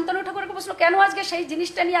 সেখানে শান্তনু ঠাকুরকে বসলো, কেন আজকে সেই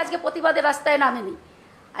জিনিসটা নিয়ে আজকে প্রতিবাদের রাস্তায় নামেনি?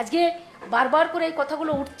 আজকে বারবার করে এই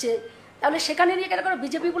কথাগুলো উঠছে, তাহলে সেখানে নিয়ে কেন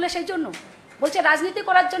বিজেপি বলে সেই জন্য বলছে রাজনীতি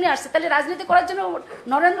করার জন্য আসছে। তাহলে রাজনীতি করার জন্য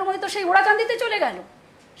নরেন্দ্র মোদী তো সেই ওরাকান্দিতে চলে গেল,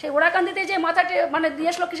 সেই ওরাকান্দিতে যে মাথাটা মানে দিয়ে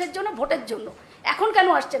আসলো কিসের জন্য? ভোটের জন্য। এখন কেন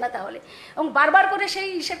আসছে না তাহলে? এবং বারবার করে সেই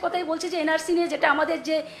ইসের কথাই বলছে যে এনআরসি নিয়ে, যেটা আমাদের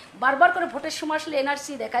যে বারবার করে ভোটের সময় আসলে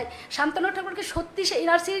এনআরসি দেখায়। শান্তনু ঠাকুরকে সত্যি সেই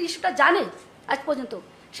এনআরসি ইস্যুটা জানে আজ পর্যন্ত?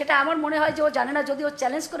 সেটা আমার মনে হয় যে ও জানে না। যদি ও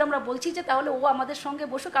চ্যালেঞ্জ করে আমরা বলছি যে তাহলে ও আমাদের সঙ্গে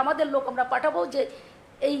বসুক, আমাদের লোক আমরা পাঠাবো, যে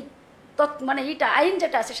এই মানে এইটা আইন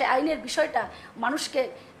যেটা আছে সেই আইনের বিষয়টা মানুষকে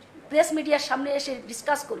প্রেস মিডিয়ার সামনে এসে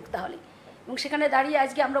ডিসকাস করুক। তাহলে এবং সেখানে দাঁড়িয়ে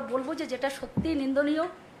আজকে আমরা বলবো যে যেটা সত্যিই নিন্দনীয়,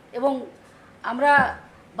 এবং আমরা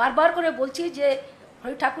বারবার করে বলছি যে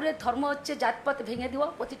হরি ঠাকুরের ধর্ম হচ্ছে জাতপাত ভেঙে দেওয়া।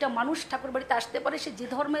 প্রতিটা মানুষ ঠাকুর বাড়িতে আসতে পারে, সে যে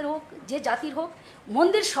ধর্মের হোক, যে জাতির হোক।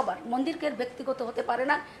 মন্দির সবার, মন্দিরকে ব্যক্তিগত হতে পারে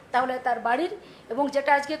না, তাহলে তার বাড়ির। এবং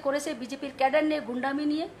যেটা আজকে করেছে বিজেপির ক্যাডার নিয়ে, গুন্ডামি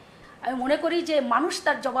নিয়ে, আমি মনে করি যে মানুষ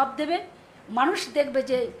তার জবাব দেবে, মানুষ দেখবে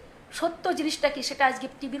যে সত্য জিনিসটা কি, সেটা আজকে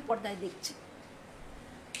টিভির পর্দায় দেখছি।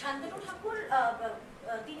 শান্তনু ঠাকুর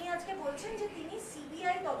তিনি আজকে বলছেন যে তিনি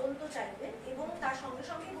সিবিআই তদন্ত চাইবেন, এবং তার সঙ্গে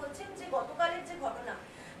সঙ্গে বলছেন যে গতকালের যে ঘটনা,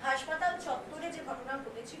 হাসপাতাল চত্বরে যে ঘটনা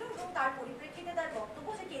ঘটেছিল, এবং তার পরিপ্রেক্ষিতে তার বক্তব্য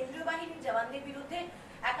যে কেন্দ্রীয় বাহিনীর জওয়ানদের বিরুদ্ধে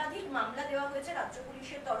একাধিক মামলা দেওয়া হয়েছে রাজ্য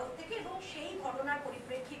পুলিশের তরফ থেকে, এবং সেই ঘটনার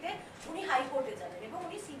পরিপ্রেক্ষিতে উনি হাইকোর্টে যাবেন এবং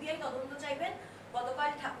উনি সিবিআই তদন্ত চাইবেন। গতকাল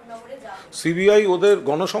ঠাকুরনগরে যাবেন সিবিআই ওদের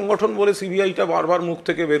গণসংগঠন বলে সিবিআইটা বারবার মুখ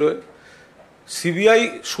থেকে বেরোয়। সিবিআই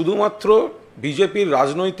শুধুমাত্র বিজেপির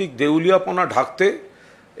রাজনৈতিক দেউলিয়াপনা ঢাকতে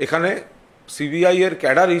এখানে সিবিআই এর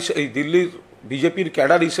ক্যাডার এই দিল্লির বিজেপির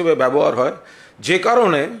ক্যাডার হিসেবে ব্যবহার হয়, যে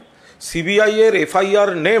কারণে সিবিআই এর এফআইআর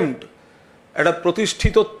নেমড একটা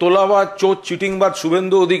প্রতিষ্ঠিত তোলাবাজ, চোর, চিটিংবাজ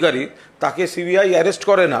শুভেন্দু অধিকারী, তাকে সিবিআই অ্যারেস্ট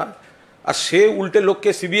করে না, আর সে উল্টে লোককে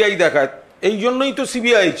সিবিআই দেখায়। এই জন্যই তো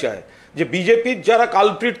সিবিআই চায় যে বিজেপির যারা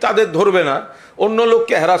কালপ্রিট তাদের ধরবে না, অন্য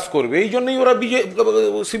লোককে হ্যারাস করবে। এই জন্যই ওরা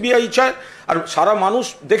সিবিআই চায়। আর সারা মানুষ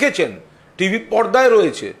দেখেছেন, টিভি পর্দায়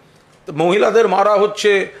রয়েছে, মহিলাদের মারা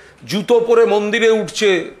হচ্ছে, জুতো পরে মন্দিরে উঠছে।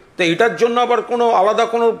 তো এটার জন্য আবার কোনো আলাদা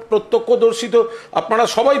কোনো প্রত্যক্ষদর্শী তো আপনারা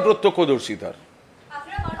সবাই প্রত্যক্ষদর্শী। তার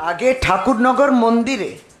আগে ঠাকুরনগর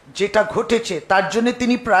মন্দিরে যেটা ঘটেছে তার জন্য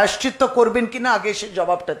তিনি প্রায়শ্চিত্ত করবেন কিনা আগে সে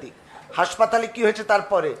জবাবটা দিই। হাসপাতালে কি হয়েছে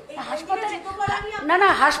তারপরে? হাসপাতালে না,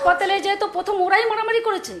 হাসপাতালে যেহেতু প্রথম ওরাই মারামারি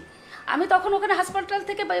করেছে। আমি তখন ওখানে হাসপাতাল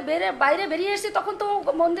থেকে বাইরে বেরিয়ে এসেছি, তখন তো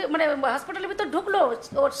মন্দির মানে হাসপাতালের ভিতর ঢুকলো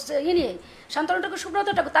ওর ইয়ে নিয়ে, শান্তনু ঠাকুর, সুব্রত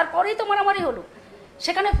ঠাকুর, তারপরেই তো মারামারি হলো।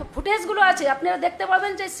 সেখানে ফুটেজগুলো আছে, আপনারা দেখতে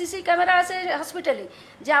পাবেন যে সিসি ক্যামেরা আছে হসপিটালে,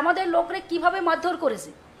 যে আমাদের লোকরে কিভাবে মারধর করেছে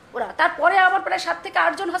ওরা। তারপরে আবার প্রায় 7 থেকে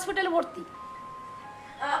 8 জন হসপিটালে ভর্তি।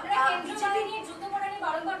 আপনারা কেন্দ্রীয় বাহিনীর যুদ্ধ পড়ানি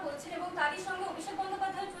বারংবার বলছেন, এবং তারই সঙ্গে অভিষেক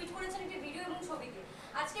বন্দ্যোপাধ্যায় টুইট করেছেন একটি ভিডিও এবং ছবিতে।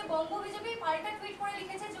 আজকে বঙ্গ বিজেপি পাল্টা টুইট করে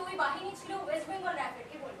লিখেছে যে ওই বাহিনী ছিল ওয়েস্ট বেঙ্গল র্যাপিড।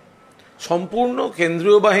 কি বলবেন? সম্পূর্ণ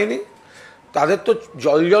কেন্দ্রীয় বাহিনী, তাদের তো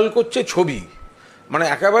জল করছে ছবি, মানে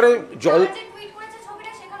একেবারে জল।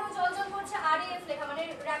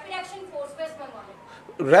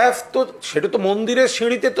 র্যাফ তো সেটা তো মন্দিরের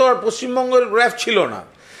সিঁড়িতে তো আর পশ্চিমবঙ্গের র্যাফ ছিল না।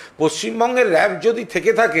 পশ্চিমবঙ্গের র্যাফ যদি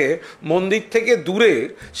থেকে থাকে মন্দির থেকে দূরে,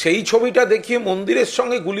 সেই ছবিটা দেখিয়ে মন্দিরের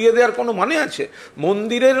সঙ্গে গুলিয়ে দেওয়ার কোনো মানে আছে?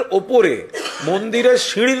 মন্দিরের ওপরে, মন্দিরের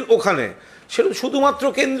সিঁড়ির ওখানে সেটা শুধুমাত্র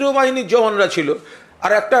কেন্দ্রীয় বাহিনীর জওয়ানরা ছিল।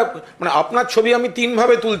 আর একটা মানে আপনার ছবি আমি 3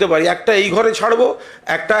 ভাবে তুলতে পারি, একটা এই ঘরে ছাড়বো,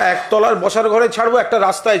 একটা একতলার বসার ঘরে ছাড়বো, একটা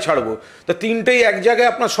রাস্তায় ছাড়বো, তা 3টেই এক জায়গায়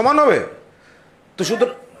আপনার সমান হবে? তো শুধু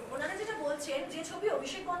ওনারা যেটা বলছেন, যে ছবি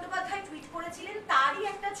অভিষেক বন্দ্যোপাধ্যায় টুইট করেছিলেন তারই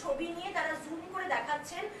একটা ছবি নিয়ে তারা জুম করে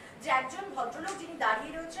দেখাচ্ছেন যে একজন ভদ্রলোক যিনি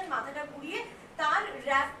দাঁড়িয়ে রয়েছেন মাথাটা ঘুরিয়ে, তার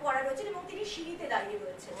র‍্যাপ পরা রয়েছেন এবং তিনি সিঁড়িতে দাঁড়িয়ে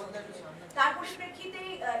রয়েছেন। তার পরিপ্রেক্ষিতে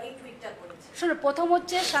এই টুইটটা করেছে। শুনুন, প্রথম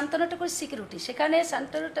হচ্ছে শান্তনু ঠাকুর সিকিউরিটি, সেখানে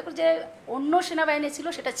শান্তনু ঠাকুর যে অন্য সেনাবাহিনী ছিল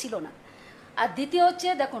সেটা ছিল না। আর দ্বিতীয় হচ্ছে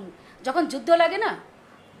দেখুন, যখন যুদ্ধ লাগে না,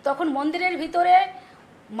 তখন মন্দিরের ভিতরে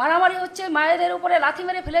মারামারি হচ্ছে, মায়েদের উপরে লাথি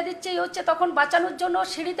মেরে ফেলে দিচ্ছে, এই হচ্ছে, তখন বাঁচানোর জন্য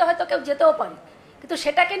সিঁড়িতে হয়তো কেউ যেতেও পারে, কিন্তু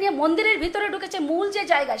সেটাকে নিয়ে মন্দিরের ভিতরে ঢুকেছে, মূল যে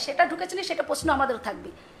জায়গায় সেটা ঢুকেছে না, সেটা প্রশ্ন আমাদের থাকবে।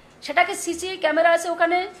 সেটাকে সিসি ক্যামেরা আছে,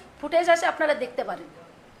 ওখানে ফুটেজ আছে, আপনারা দেখতে পারেন।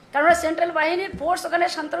 কারণ সেন্ট্রাল বাহিনীর ফোর্স ওখানে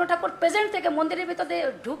শান্তনু ঠাকুর প্রেজেন্ট থেকে মন্দিরের ভিতরে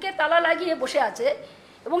ঢুকে তালা লাগিয়ে বসে আছে,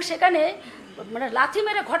 এবং সেখানে মানে লাথি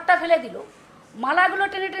মেরে ঘরটা ফেলে দিল, মালাগুলো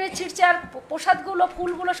টেনে টেনে ছিঁড়ছে, আর প্রসাদগুলো,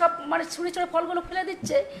 ফুলগুলো সব মানে ছুঁড়ে ছুঁড়ে ফলগুলো ফেলে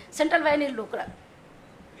দিচ্ছে সেন্ট্রাল বাহিনীর লোকরা।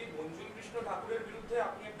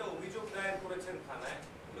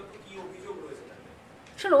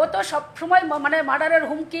 শুনো, ও তো সবসময় মানে মার্ডারের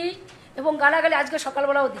হুমকি এবং গালাগালি আজকে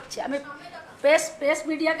সকালবেলাও দিচ্ছে। আমি প্রেস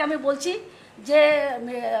মিডিয়াকে আমি বলছি যে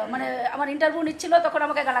মানে আমার ইন্টারভিউ নিচ্ছিল, তখন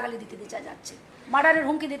আমাকে গালাগালি দিতে যাচ্ছে, মার্ডারের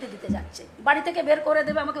হুমকি দিতে যাচ্ছে, বাড়ি থেকে বের করে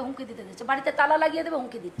দেবে, আমাকে হুমকি দিতে দিচ্ছে, বাড়িতে তালা লাগিয়ে দেবে,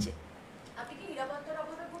 হুমকি দিচ্ছে।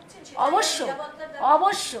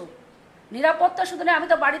 অবশ্য নিরাপত্তা শুধু না, আমি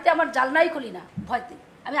তো বাড়িতে আমার জানলাই খুলি না ভয়তে।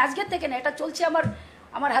 আমি আজকের থেকে না, এটা চলছে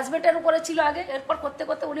আমার হাজবেন্ডের উপরে ছিল আগে, এরপর করতে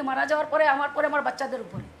করতে উনি মারা যাওয়ার পরে আমার বাচ্চাদের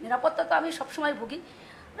উপরে। নিরাপত্তা তো আমি সবসময় ভুগি।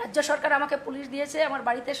 রাজ্য সরকার আমাকে পুলিশ দিয়েছে, আমার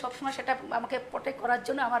বাড়িতে সবসময় সেটা আমাকে প্রোটেক্ট করার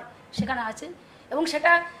জন্য আমার সেখানে আছে, এবং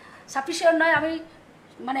সেটা সাফিসিয়েন্ট নয়। আমি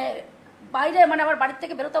মানে বাইরে মানে আমার বাড়ির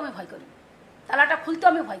থেকে বেরোতেও আমি ভয় করি, তালাটা খুলতেও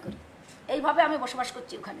আমি ভয় করি। এইভাবে আমি বসবাস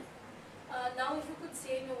করছি ওখানে। Now if you could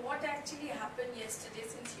say what actually happened yesterday,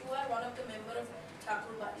 since you are one of the member of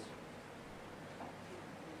Thakur Bari.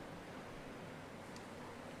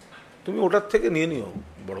 তুমি ওটার থেকে নিয়ে নিও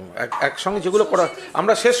বরং একসঙ্গে যেগুলো করা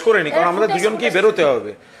আমরা শেষ করে নিই, কারণ আমাদের দুজনকেই বেরোতে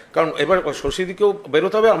হবে, কারণ এবার শশীদিকেও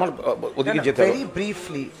বেরোতে হবে, আমার ওদিকে যেতে হবে। Very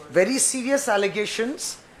briefly, very serious allegations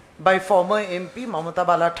by former MP Mamata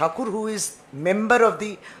Bala Thakur, who is member of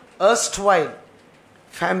the erstwhile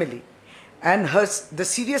family, and the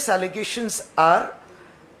serious allegations are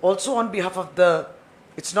also on behalf of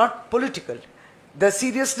it's not political. The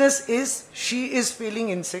seriousness is she is feeling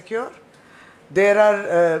insecure. There are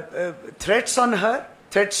threats on her,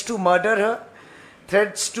 threats to murder her,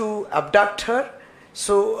 threats to abduct her.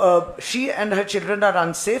 So she and her children are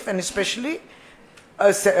unsafe, and especially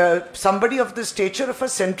somebody of the stature of a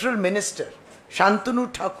central minister, Shantanu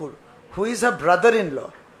Thakur, who is her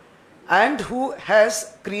brother-in-law, and who has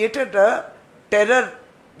created a terror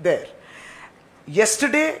there.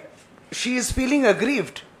 Yesterday, she is feeling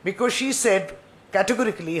aggrieved because she said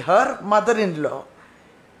categorically her mother-in-law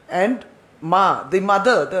and the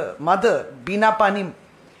mother, Bina Panim,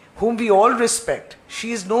 whom we all respect, she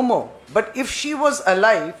is no more. But if she was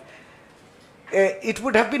alive, it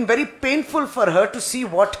would have been very painful for her to see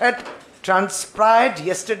what had transpired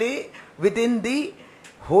yesterday within the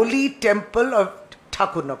holy temple of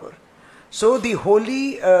Thakurnagar. So the holy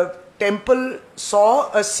temple saw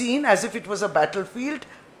a scene as if it was a battlefield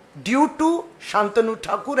due to Shantanu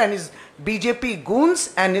Thakur and his BJP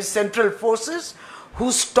goons and his central forces, who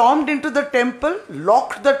stormed into the temple,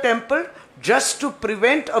 locked the temple just to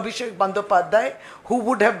prevent Abhishek Bandyopadhyay, who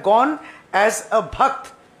would have gone as a bhakt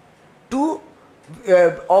to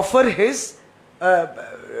offer his,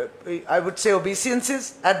 I would say, obeisances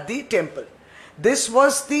at the temple. This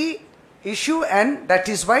was the issue, and that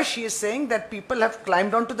is why she is saying that people have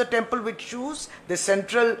climbed onto the temple with shoes, the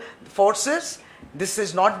central forces. This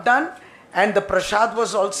is not done, and the prasad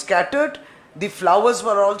was all scattered, the flowers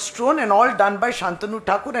were all strewn, and all done by Shantanu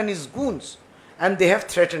Thakur and his goons, and they have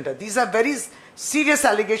threatened her. These are very serious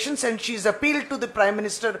allegations, and she has appealed to the Prime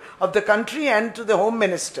Minister of the country and to the Home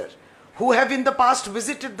Minister, who have in the past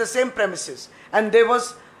visited the same premises, and there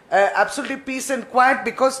was absolutely peace and quiet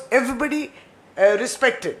because everybody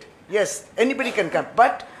respected. Yes, anybody can come,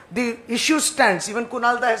 but the issue stands. Even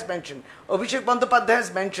Kunalda has mentioned, Abhishek Bandyopadhyay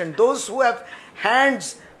has mentioned, those who have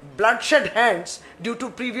hands, bloodshed hands due to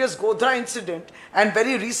previous Godhra incident, and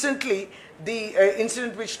very recently the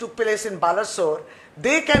incident which took place in Balasore,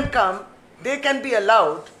 they can come, they can be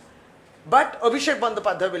allowed, but Abhishek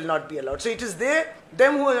Bandyopadhyay will not be allowed. So it is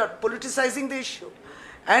them who are politicizing the issue,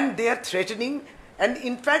 and they are threatening, and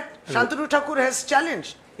in fact Shantanu Thakur has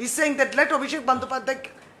challenged. He's saying that let Abhishek Bandyopadhyay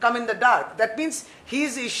come in the dark. That means he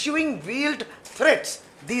is issuing veiled threats.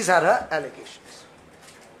 These are her allegations.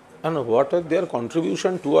 And what are their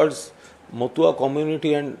contribution towards Motua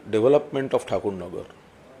community and development of Thakurnagar?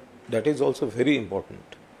 That is also very important.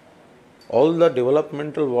 All the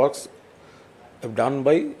developmental works have done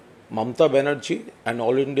by Mamata Banerjee and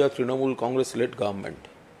All India Trinamool Congress led government.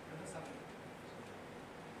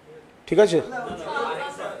 ঠিক আছে,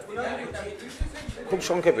 খুব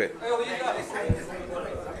সংক্ষেপে।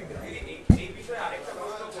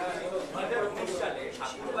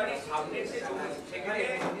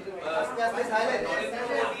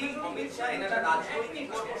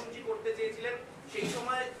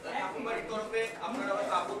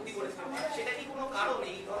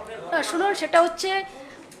 শুনুন, সেটা হচ্ছে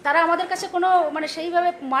তারা আমাদের কাছে কোনো মানে সেইভাবে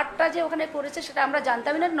মাঠটা যে ওখানে করেছে সেটা আমরা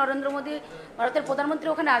জানতামই না। নরেন্দ্র মোদী ভারতের প্রধানমন্ত্রী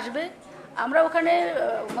ওখানে আসবে, আমরা ওখানে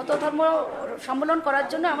মতধর্ম সম্মেলন করার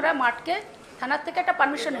জন্য আমরা মাঠকে থানার থেকে একটা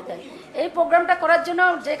পারমিশন নিতে হয়। এই প্রোগ্রামটা করার জন্য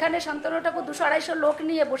যেখানে শান্তনু ঠাকুর 200-250 লোক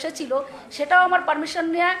নিয়ে বসেছিল, সেটাও আমার পারমিশন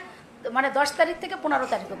নেওয়া মানে 10 তারিখ থেকে 15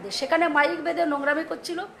 তারিখ অবধি। সেখানে মাইক বেঁধে নোংরামি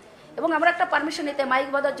করছিল, এবং আমরা একটা পারমিশন নিতে, মাইক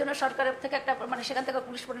বাঁধার জন্য সরকারের থেকে একটা মানে সেখান থেকে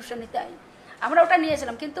পুলিশ পারমিশন নিতে হয়, আমরা ওটা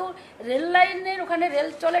নিয়েছিলাম। কিন্তু রেল লাইনের ওখানে রেল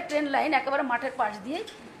চলে, ট্রেন লাইন একেবারে মাঠের পাশ দিয়ে,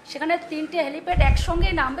 সেখানে 3টে হেলিপ্যাড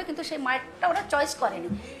একসঙ্গেই নামবে, কিন্তু সেই মাঠটা ওরা চয়েস করেনি।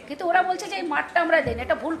 কিন্তু ওরা বলছে যে এই মাঠটা আমরা দিই না,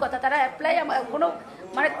 এটা ভুল কথা। তারা অ্যাপ্লাই কোনো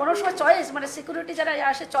মানে কোনো সময় চয়েস মানে সিকিউরিটি যারা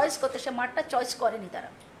আসে চয়েস করতে, সে মাঠটা চয়েস করেনি তারা।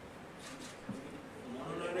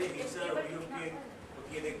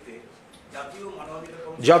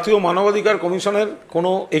 জাতীয় মানবাধিকার কমিশনের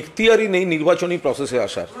কোনো এখতিয়ারই নেই নির্বাচনী প্রসেসে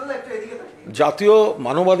আসার। জাতীয়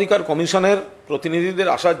মানবাধিকার কমিশনের প্রতিনিধিদের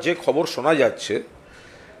আসার যে খবর শোনা যাচ্ছে,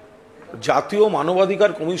 জাতীয়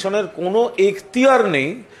মানবাধিকার কমিশনের কোনো এখতিয়ার নেই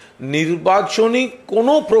নির্বাচনী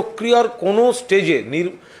কোনো প্রক্রিয়ার কোনো স্টেজে।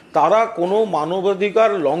 তারা কোনো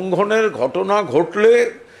মানবাধিকার লঙ্ঘনের ঘটনা ঘটলে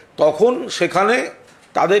তখন সেখানে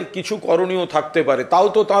তাদের কিছু করণীয় থাকতে পারে। তাও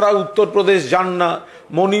তো তারা উত্তরপ্রদেশ যান না,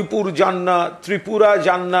 মণিপুর যান না, ত্রিপুরা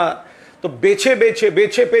যান না, তো বেছে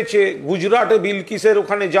বেছে গুজরাটে বিলকিসের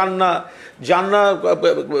ওখানে যান না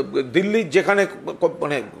দিল্লির যেখানে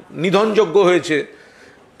মানে নিধনযোগ্য হয়েছে,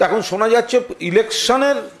 তা এখন শোনা যাচ্ছে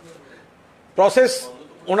ইলেকশনের প্রসেস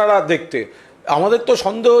ওনারা দেখতে। আমাদের তো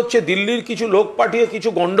সন্দেহ হচ্ছে দিল্লির কিছু লোক পাঠিয়ে কিছু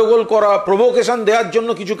গন্ডগোল করা, প্রভোকেশন দেওয়ার জন্য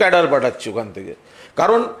কিছু ক্যাডার পাঠাচ্ছে ওখান থেকে।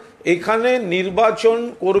 কারণ এখানে নির্বাচন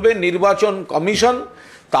করবে নির্বাচন কমিশন,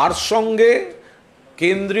 তার সঙ্গে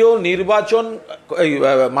কেন্দ্রীয় নির্বাচন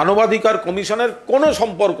মানবাধিকার কমিশনের কোনো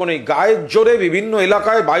সম্পর্ক নেই। গায়ের জোরে বিভিন্ন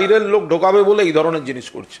এলাকায় বাইরের লোক ঢোকাবে বলে এই ধরনের জিনিস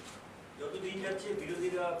করছে।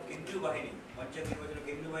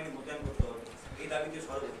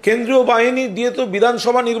 কেন্দ্রীয় বাহিনী দিয়ে তো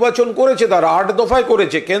বিধানসভা নির্বাচন করেছে, তারা 8 দফায়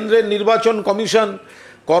করেছে। কেন্দ্রের নির্বাচন কমিশন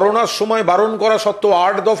করোনার সময় বারণ করা সত্ত্বেও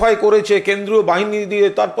 8 দফায় করেছে কেন্দ্রীয় বাহিনী দিয়ে।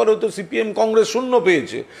 তারপরেও তো সিপিএম কংগ্রেস শূন্য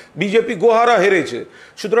পেয়েছে, বিজেপি গোহারা হেরেছে।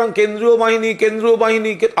 সুতরাং কেন্দ্রীয় বাহিনী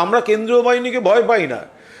আমরা কেন্দ্রীয় বাহিনীকে ভয় পাই না,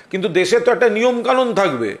 কিন্তু দেশে তো একটা নিয়ম কানুন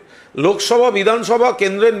থাকবে। লোকসভা বিধানসভা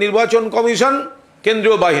কেন্দ্রের নির্বাচন কমিশন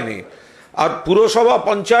কেন্দ্রীয় বাহিনী, আর পুরসভা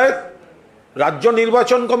পঞ্চায়েত রাজ্য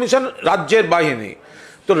নির্বাচন কমিশন রাজ্যের বাহিনী।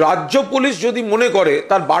 তো রাজ্য পুলিশ যদি মনে করে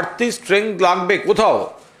তার বাড়তি স্ট্রেংথ লাগবে কোথাও,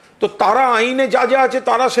 তো তারা আইনে যা যা আছে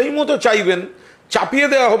তারা সেই মতো চাইবেন। চাপিয়ে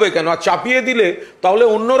দেওয়া হবে কেন? আর চাপিয়ে দিলে তাহলে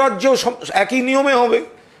অন্য রাজ্যেও একই নিয়মে হবে।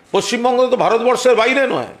 পশ্চিমবঙ্গ তো ভারতবর্ষের বাইরে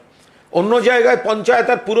নয়, অন্য জায়গায় পঞ্চায়েত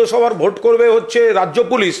আর পুরসভার ভোট করবে হচ্ছে রাজ্য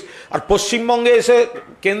পুলিশ, আর পশ্চিমবঙ্গে এসে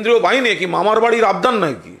কেন্দ্রীয় বাহিনী কি মামার বাড়ির আবদান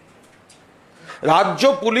নাকি? রাজ্য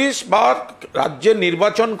পুলিশ বা রাজ্যের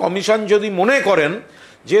নির্বাচন কমিশন যদি মনে করেন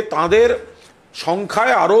যে তাদের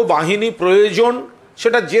সংখ্যায় আরও বাহিনী প্রয়োজন,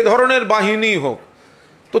 সেটা যে ধরনের বাহিনী হোক,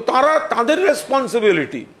 তো তারা তাদের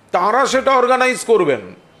রেসপন্সিবিলিটি, তারা সেটা অর্গানাইজ করবেন।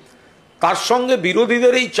 তার সঙ্গে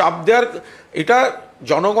বিরোধীদের এই চাপ দেওয়ার, এটা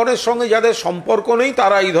জনগণের সঙ্গে যাদের সম্পর্ক নেই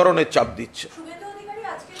তারা এই ধরনের চাপ দিচ্ছে।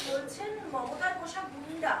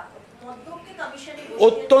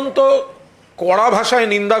 অত্যন্ত কড়া ভাষায়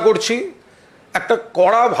নিন্দা করছি, একটা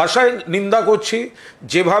কড়া ভাষায় নিন্দা করছি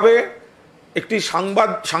যেভাবে একটি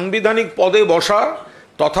সাংবিধানিক পদে বসা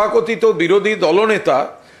তথাকথিত বিরোধী দলনেতা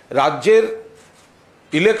রাজ্যের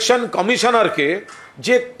ইলেকশন কমিশনারকে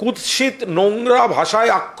যে কুৎসিত নোংরা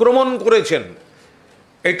ভাষায় আক্রমণ করেছেন,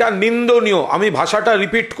 এটা নিন্দনীয়। আমি ভাষাটা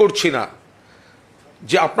রিপিট করছি না,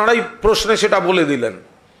 যে আপনারাই প্রশ্নে সেটা বলে দিলেন।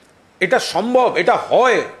 এটা সম্ভব, এটা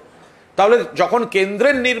হয়। তাহলে যখন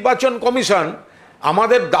কেন্দ্রের নির্বাচন কমিশন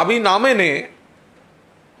আমাদের দাবি না মেনে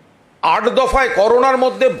 8 দফায় করোনার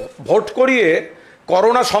মধ্যে ভোট করিয়ে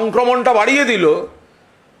করোনা সংক্রমণটা বাড়িয়ে দিল,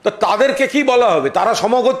 তো তাদেরকে কি বলা হবে? তারা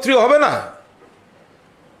সমগোত্রীয় হবে না?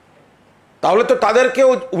 তাহলে তো তাদেরকে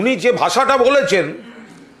উনি যে ভাষাটা বলেছেন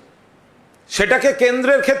সেটাকে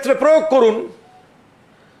কেন্দ্রের ক্ষেত্রে প্রয়োগ করুন।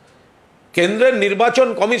 কেন্দ্রের নির্বাচন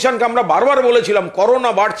কমিশনকে আমরা বারবার বলেছিলাম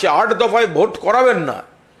করোনা বাড়ছে, 8 দফায় ভোট করাবেন না।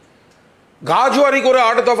 গাজোয়ারি করে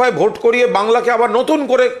 8 দফায় ভোট করিয়ে বাংলাকে আবার নতুন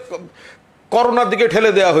করে করোনার দিকে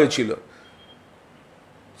ঠেলে দেওয়া হয়েছিল।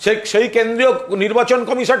 সেই কেন্দ্রীয় নির্বাচন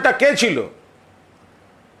কমিশনটা কে ছিল?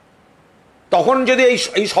 তখন যদি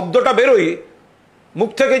এই শব্দটা বেরোয় মুখ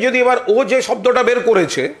থেকে, যদি এবার ও যে শব্দটা বের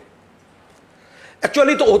করেছে,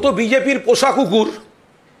 অ্যাকচুয়ালি তো ও তো বিজেপির পোষা কুকুর,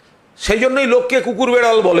 সেই জন্যই লোককে কুকুর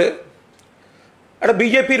বেড়াল বলে। একটা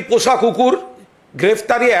বিজেপির পোষা কুকুর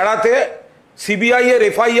গ্রেফতারি এড়াতে সিবিআই এর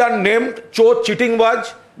এফআইআর নেমড চোর, চিটিংবাজ,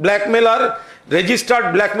 ব্ল্যাকমেলার, রেজিস্টার্ড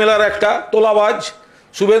ব্ল্যাকমেলার, একটা তোলাবাজ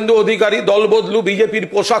শুভেন্দু অধিকারী, দলবদলু বিজেপির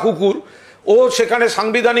পোষা কুকুর, ও সেখানে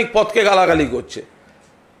সাংবিধানিক পথকে গালাগালি করছে।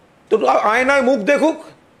 তো আয়নায় মুখ দেখুক,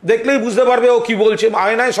 দেখলেই বুঝতে পারবে ও কি বলছে।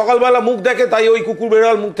 আয়নায় সকালবেলা মুখ দেখে, তাই ওই কুকুর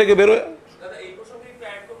বেড়াল মুখ থেকে বেরোয়।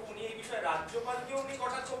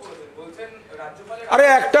 আরে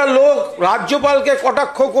একটা লোক রাজ্যপালকে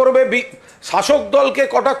কটাক্ষ করবে, শাসক দলকে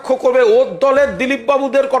কটাক্ষ করবে, ওর দলের দিলীপ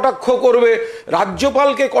বাবুদের কটাক্ষ করবে,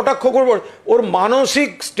 রাজ্যপালকে কটাক্ষ করবে, ওর মানসিক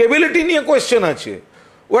স্টেবিলিটি নিয়ে কোয়েশ্চেন আছে।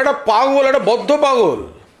 ও একটা পাগল, একটা বদ্ধ পাগল।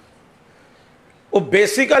 ও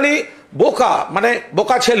বেসিক্যালি বোকা, মানে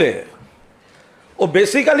বোকা ছেলে। ও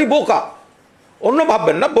বেসিক্যালি বোকা, অন্য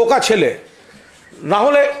ভাববেন না, বোকা ছেলে। না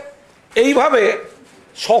হলে এইভাবে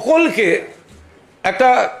সকলকে একটা,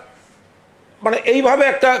 মানে এইভাবে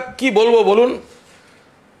একটা কি বলবো বলুন,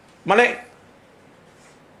 মানে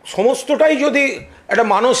সমস্তটাই যদি একটা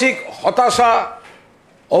মানসিক হতাশা,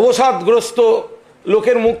 অবসাদগ্রস্ত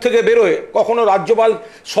লোকের মুখ থেকে বেরোয়, কখনো রাজ্যপাল,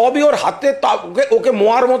 সবই ওর হাতে, ওকে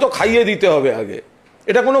মোয়ার মতো খাইয়ে দিতে হবে আগে।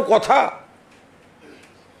 এটা কোনো কথা?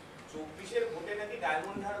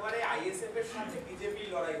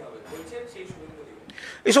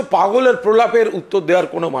 এইসব পাগলের প্রলাপের উত্তর দেওয়ার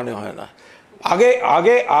কোনো মানে হয় না। আগে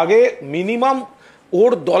আগে আগে মিনিমাম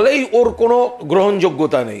ওর দলেই ওর কোনো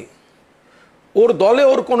গ্রহণযোগ্যতা নেই, ওর দলে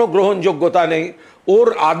ওর কোনো গ্রহণযোগ্যতা নেই। ওর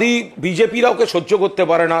আদি বিজেপিরা ওকে সহ্য করতে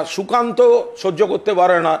পারে না, সুকান্ত সহ্য করতে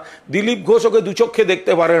পারে না, দিলীপ ঘোষ ওকে দুচক্ষে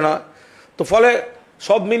দেখতে পারে না। তো ফলে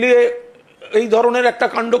সব মিলিয়ে এই ধরনের একটা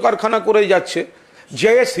কাণ্ড কারখানা করে যাচ্ছে।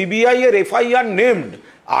 যে সিবিআই এর এফআইআর নেমড,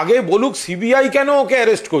 আগে বলুক সিবিআই কেন ওকে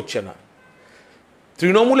অ্যারেস্ট করছে না।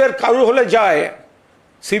 তৃণমূলের কারো হলে যায়,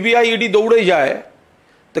 সিবিআই ইডি দৌড়ে যায়।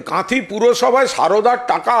 তো কাঁথি পুরসভায় সারদার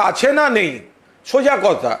টাকা আছে না নেই, সোজা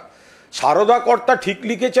কথা। সারদা কর্তা ঠিক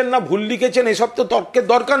লিখেছেন না ভুল লিখেছেন এসব তো তর্কের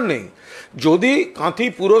দরকার নেই। যদি কাঁথি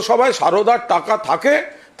পুরসভায় সারদার টাকা থাকে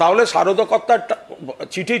তাহলে সারদা কর্তার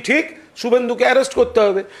চিঠি ঠিক, শুভেন্দুকে অ্যারেস্ট করতে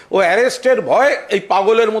হবে। ও অ্যারেস্টের ভয় এই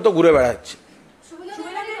পাগলের মতো ঘুরে বেড়াচ্ছে।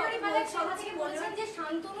 বলছেন যে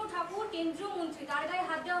শান্তনু ঠাকুর কেন্দ্রীয় মন্ত্রী, তার গায়ে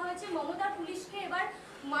হাত দেওয়া হয়েছে, মমতার পুলিশকে এবার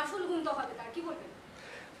মাসুল গুনতে হবে, তার কি বলবেন?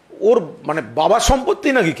 ওর মানে বাবার সম্পত্তি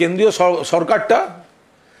নাকি কেন্দ্রীয় সরকারটা?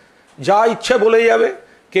 যা ইচ্ছে বলে যাবে।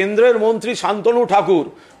 কেন্দ্রের মন্ত্রী শান্তনু ঠাকুর,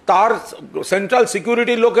 তার সেন্ট্রাল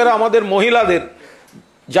সিকিউরিটির লোকেরা আমাদের মহিলাদের,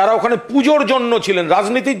 যারা ওখানে পুজোর জন্য ছিলেন,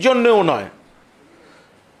 রাজনীতির জন্যও নয়,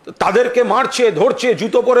 তাদেরকে মারছে, ধরছে,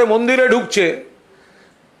 জুতো পরে মন্দিরে ঢুকছে।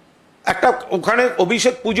 একটা ওখানে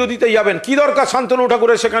অভিষেক পুজো দিতে যাবেন, কি দরকার শান্তনু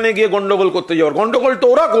ঠাকুরের সেখানে গিয়ে গন্ডগোল করতে যাওয়ার? গন্ডগোল তো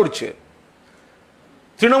ওরা করছে,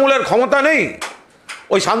 তৃণমূলের ক্ষমতা নেই।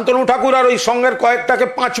 ওই শান্তনু ঠাকুর আর ওই সঙ্গের কয়েকটাকে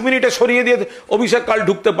 5 মিনিটে সরিয়ে দিয়ে অভিষেক কাল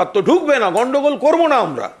ঢুকতে পারতো, ঢুকবে না। গন্ডগোল করবো না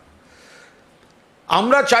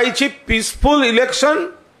আমরা চাইছি পিসফুল ইলেকশন।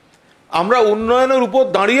 আমরা উন্নয়নের উপর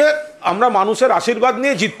দাঁড়িয়ে আমরা মানুষের আশীর্বাদ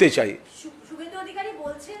নিয়ে জিততে চাই। শুভেন্দু অধিকারী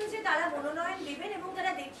বলছেন যে তারা মনোনয়ন দেবেন এবং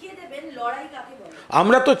তারা দেখিয়ে দেবেন লড়াই কাকে বলে।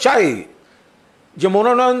 আমরা তো চাই যে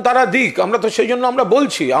মনোনয়ন তারা দিক, আমরা তো সেই জন্য আমরা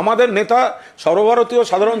বলছি। আমাদের নেতা সর্বভারতীয়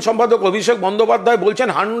সাধারণ সম্পাদক অভিষেক বন্দ্যোপাধ্যায় বলছেন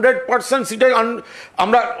 100% সিটে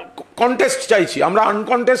আমরা কন্টেস্ট চাইছি, আমরা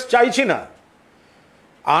আনকন্টেস্ট চাইছি না।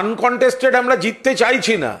 আনকন্টেস্টেড আমরা জিততে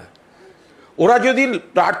চাইছি না। ওরা যদি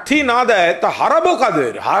প্রার্থী না দেয় তা হারাবো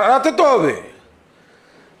কাদের? হারাতে তো হবে।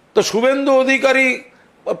 তো শুভেন্দু অধিকারী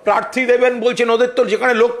প্রার্থী দেবেন বলছেন, ওদের তো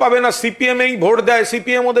যেখানে লোক পাবে না সিপিএমেই ভোট দেয়,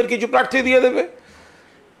 সিপিএম ওদের কিছু প্রার্থী দিয়ে দেবে।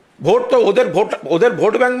 ভোট তো ওদের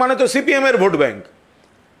ভোট ব্যাংক মানে তো সিপিএম এর ভোট ব্যাংক।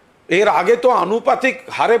 এর আগে তো আনুপাতিক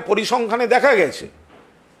হারে পরিসংখ্যানে দেখা গেছে।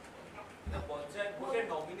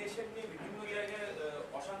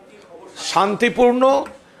 শান্তিপূর্ণ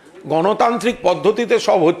গণতান্ত্রিক পদ্ধতিতে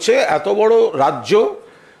সব হচ্ছে। এত বড় রাজ্য,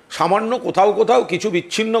 সামান্য কোথাও কোথাও কিছু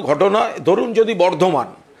বিচ্ছিন্ন ঘটনা, ধরুন যদি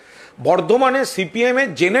বর্ধমানে সিপিএম এর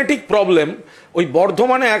জেনেটিক প্রবলেম। ওই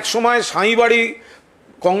বর্ধমানে একসময় সাঁইবাড়ি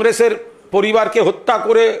কংগ্রেসের পরিবারকে হত্যা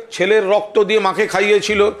করে ছেলের রক্ত দিয়ে মাকে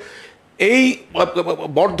খাইয়েছিল। এই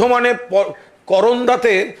বর্ধমানে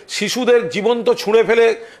করন্দাতে শিশুদের জীবন্ত ছুঁড়ে ফেলে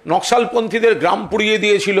নকশালপন্থীদের গ্রাম পুড়িয়ে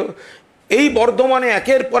দিয়েছিল। এই বর্ধমানে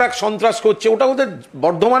একের পর এক সন্ত্রাস করছে, ওটা ওদের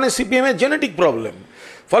বর্ধমানে সিপিএম এর জেনেটিক প্রবলেম।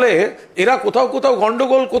 ফলে এরা কোথাও কোথাও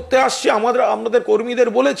গন্ডগোল করতে আসছে। আমাদের কর্মীদের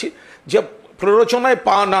বলেছি যে প্ররোচনায়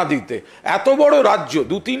পা না দিতে। এত বড় রাজ্য,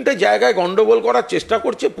 2-3টে জায়গায় গন্ডগোল করার চেষ্টা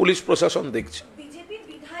করছে, পুলিশ প্রশাসন দেখছে।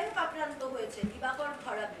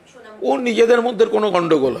 ও নিজেদের মধ্যে কোনো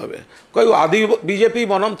গন্ডগোল হবে, কই আদি বিজেপি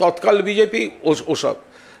বনাম তৎকাল বিজেপি ওসব।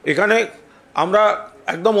 এখানে আমরা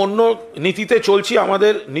একদম অন্য নীতিতে চলছি।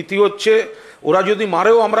 আমাদের নীতি হচ্ছে ওরা যদি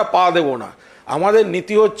মারেও আমরা পা দেব না। আমাদের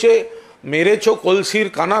নীতি হচ্ছে মেরেছ কলসির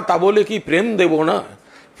কানা তা বলে কি প্রেম দেব না।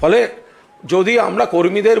 ফলে যদি আমরা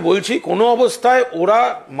কর্মীদের বলছি কোনো অবস্থায় ওরা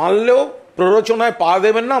মারলেও প্ররোচনায় পা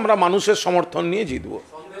দেবেন না, আমরা মানুষের সমর্থন নিয়ে জিতবো।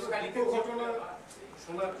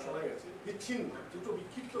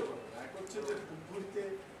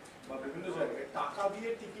 টাকা দিয়ে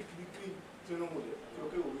টিকিট বিক্রি তৃণমূলে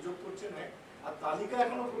কেউ অভিযোগ করছে না, আর তালিকা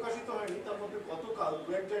এখনো প্রকাশিত হয়নি। তার মধ্যে গতকাল দু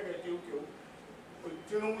এক জায়গায় কেউ ওই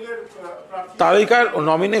তৃণমূলের তালিকার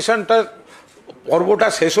নমিনেশনটা পর্বটা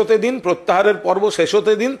শেষ হতে দিন, প্রত্যাহারের পর্ব শেষ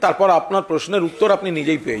হতে দিন, তারপর আপনার প্রশ্নের উত্তর আপনি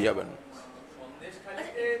নিজেই পেয়ে যাবেন।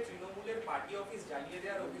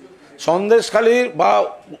 সন্দেশখালীর বা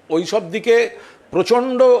ওইসব দিকে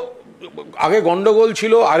প্রচণ্ড আগে গন্ডগোল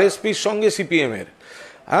ছিল আরএসপির সঙ্গে সিপিএমের।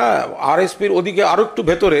 হ্যাঁ, আরএসপির ওদিকে আরও একটু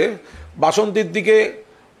ভেতরে বাসন্তীর দিকে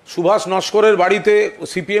সুভাষ নস্করের বাড়িতে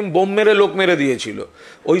সিপিএম বোম মেরে লোক মেরে দিয়েছিল।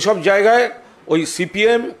 ওই সব জায়গায় ওই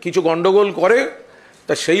সিপিএম কিছু গন্ডগোল করে,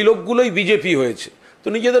 তা সেই লোকগুলোই বিজেপি হয়েছে। তো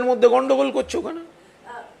নিজেদের মধ্যে গন্ডগোল করছে ওখানে।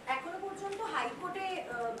 এখনো পর্যন্ত হাইকোর্টে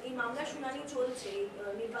এই মামলা শুনানি চলছে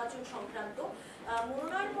নির্বাচন সংক্রান্ত।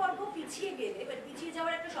 মনোনয়ন পর্ব পিছিয়ে গেলে পিছিয়ে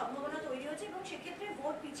যাওয়ার একটা সম্ভাবনা তৈরি হচ্ছে এবং সেক্ষেত্রে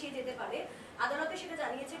ভোট পিছিয়ে যেতে পারে। আদালতে সেটা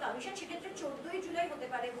জানিয়েছে কমিশন। সেক্ষেত্রে 14ই জুলাই হতে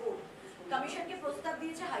পারে ভোট। কমিশনকে প্রস্তাব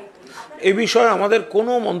দিয়েছে হাইকোর্ট। এ বিষয়ে আমাদের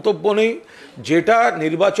কোনো মন্তব্য নেই। যেটা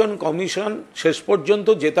নির্বাচন কমিশন শেষ পর্যন্ত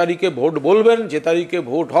যে তারিখে ভোট বলবেন, যে তারিখে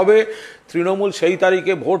ভোট হবে, তৃণমূল সেই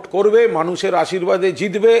তারিখে ভোট করবে, মানুষের আশীর্বাদে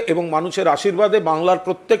জিতবে এবং মানুষের আশীর্বাদে বাংলার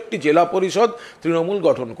প্রত্যেকটি জেলা পরিষদ তৃণমূল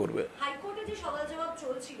গঠন করবে। হাইকোর্টে যে সওয়াল জবাব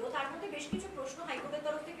চলছিল তার মধ্যে বেশ কিছু প্রশ্ন হাইকোর্টের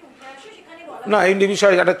তরফ থেকে উঠে আসে, সেখানে বলা না, এই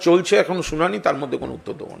বিষয়ে যেটা চলছে এখন শুনানি, তার মধ্যে কোনো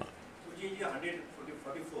উত্তর দেবো না।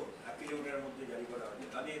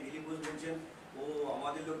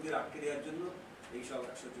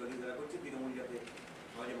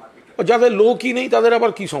 যাদের লোকই নেই তাদের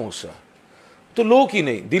আবার কি সমস্যা? তো লোকই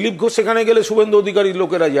নেই। দিলীপ ঘোষ সেখানে গেলে শুভেন্দু অধিকারীর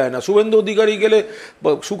লোকেরা যায় না, শুভেন্দু অধিকারী গেলে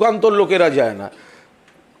সুকান্তর লোকেরা যায় না।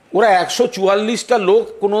 ওরা 144টা লোক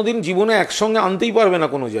কোনোদিন জীবনে একসঙ্গে আনতেই পারবে না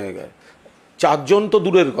কোনো জায়গায়। 4 জন তো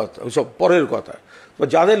দূরের কথা, ওইসব পরের কথা।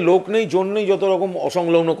 যাদের লোক নেই, জন নেই, যত রকম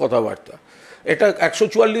অসংলগ্ন কথাবার্তা। এটা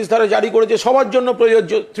 144 ধারা জারি করেছে, সবার জন্য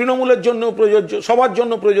প্রযোজ্য, তৃণমূলের জন্য প্রযোজ্য, সবার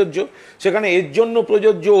জন্য প্রযোজ্য। সেখানে এর জন্য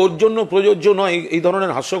প্রযোজ্য, ওর জন্য প্রযোজ্য নয়, এই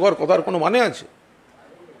ধরনের হাস্যকর কথার কোনো মানে আছে?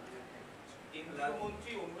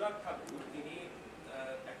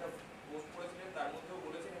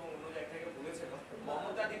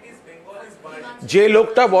 যে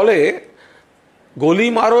লোকটা বলে গলি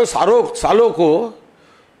মারো সালোকো,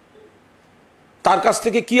 তার কাছ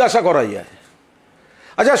থেকে কি আশা করা যায়?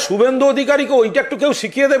 আচ্ছা, শুভেন্দু অধিকারীকে ওইটা একটু কেউ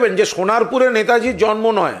শিখিয়ে দেবেন যে সোনারপুরে নেতাজির জন্ম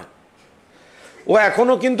নয়। ও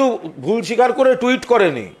এখনো কিন্তু ভুল স্বীকার করে টুইট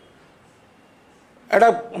করেনি। একটা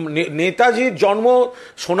নেতাজির জন্ম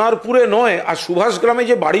সোনারপুরে নয়, আর সুভাষগ্রামে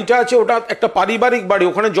যে বাড়িটা আছে ওটা একটা পারিবারিক বাড়ি,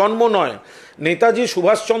 ওখানে জন্ম নয়। নেতাজি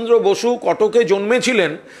সুভাষচন্দ্র বসু কটকে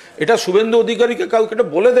জন্মেছিলেন, এটা শুভেন্দু অধিকারীকে কাউকে এটা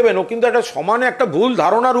বলে দেবেন। ও কিন্তু একটা সমানে একটা ভুল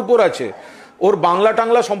ধারণার উপর আছে। ওর বাংলা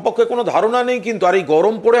টাংলা সম্পর্কে কোনো ধারণা নেই কিন্তু। আর এই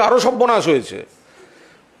গরম পড়ে আরও সর্বনাশ হয়েছে।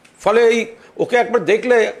 ফলে এই ওকে একবার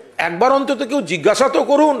দেখলে একবার অন্তত কেউ জিজ্ঞাসা তো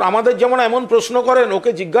করুন। আমাদের যেমন এমন প্রশ্ন করেন,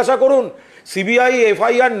 ওকে জিজ্ঞাসা করুন, সিবিআই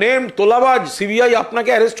এফআইআর নেম তোলাবাজ, সিবিআই আপনাকে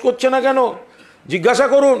অ্যারেস্ট করছে না কেন? জিজ্ঞাসা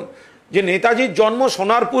করুন যে নেতাজির জন্ম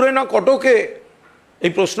সোনারপুরে না কটকে।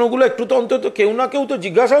 এই প্রশ্নগুলো একটু তো অন্তত কেউ না কেউ তো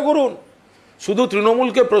জিজ্ঞাসা করুন। শুধু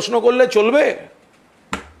তৃণমূলকে প্রশ্ন করলে চলবে?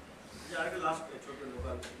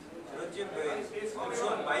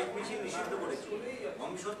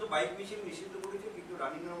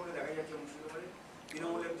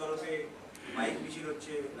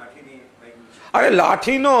 আরে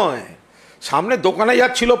লাঠি নয়, সামনে দোকানে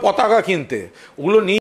যাচ্ছিল পতাকা কিনতে, ওগুলো নিয়ে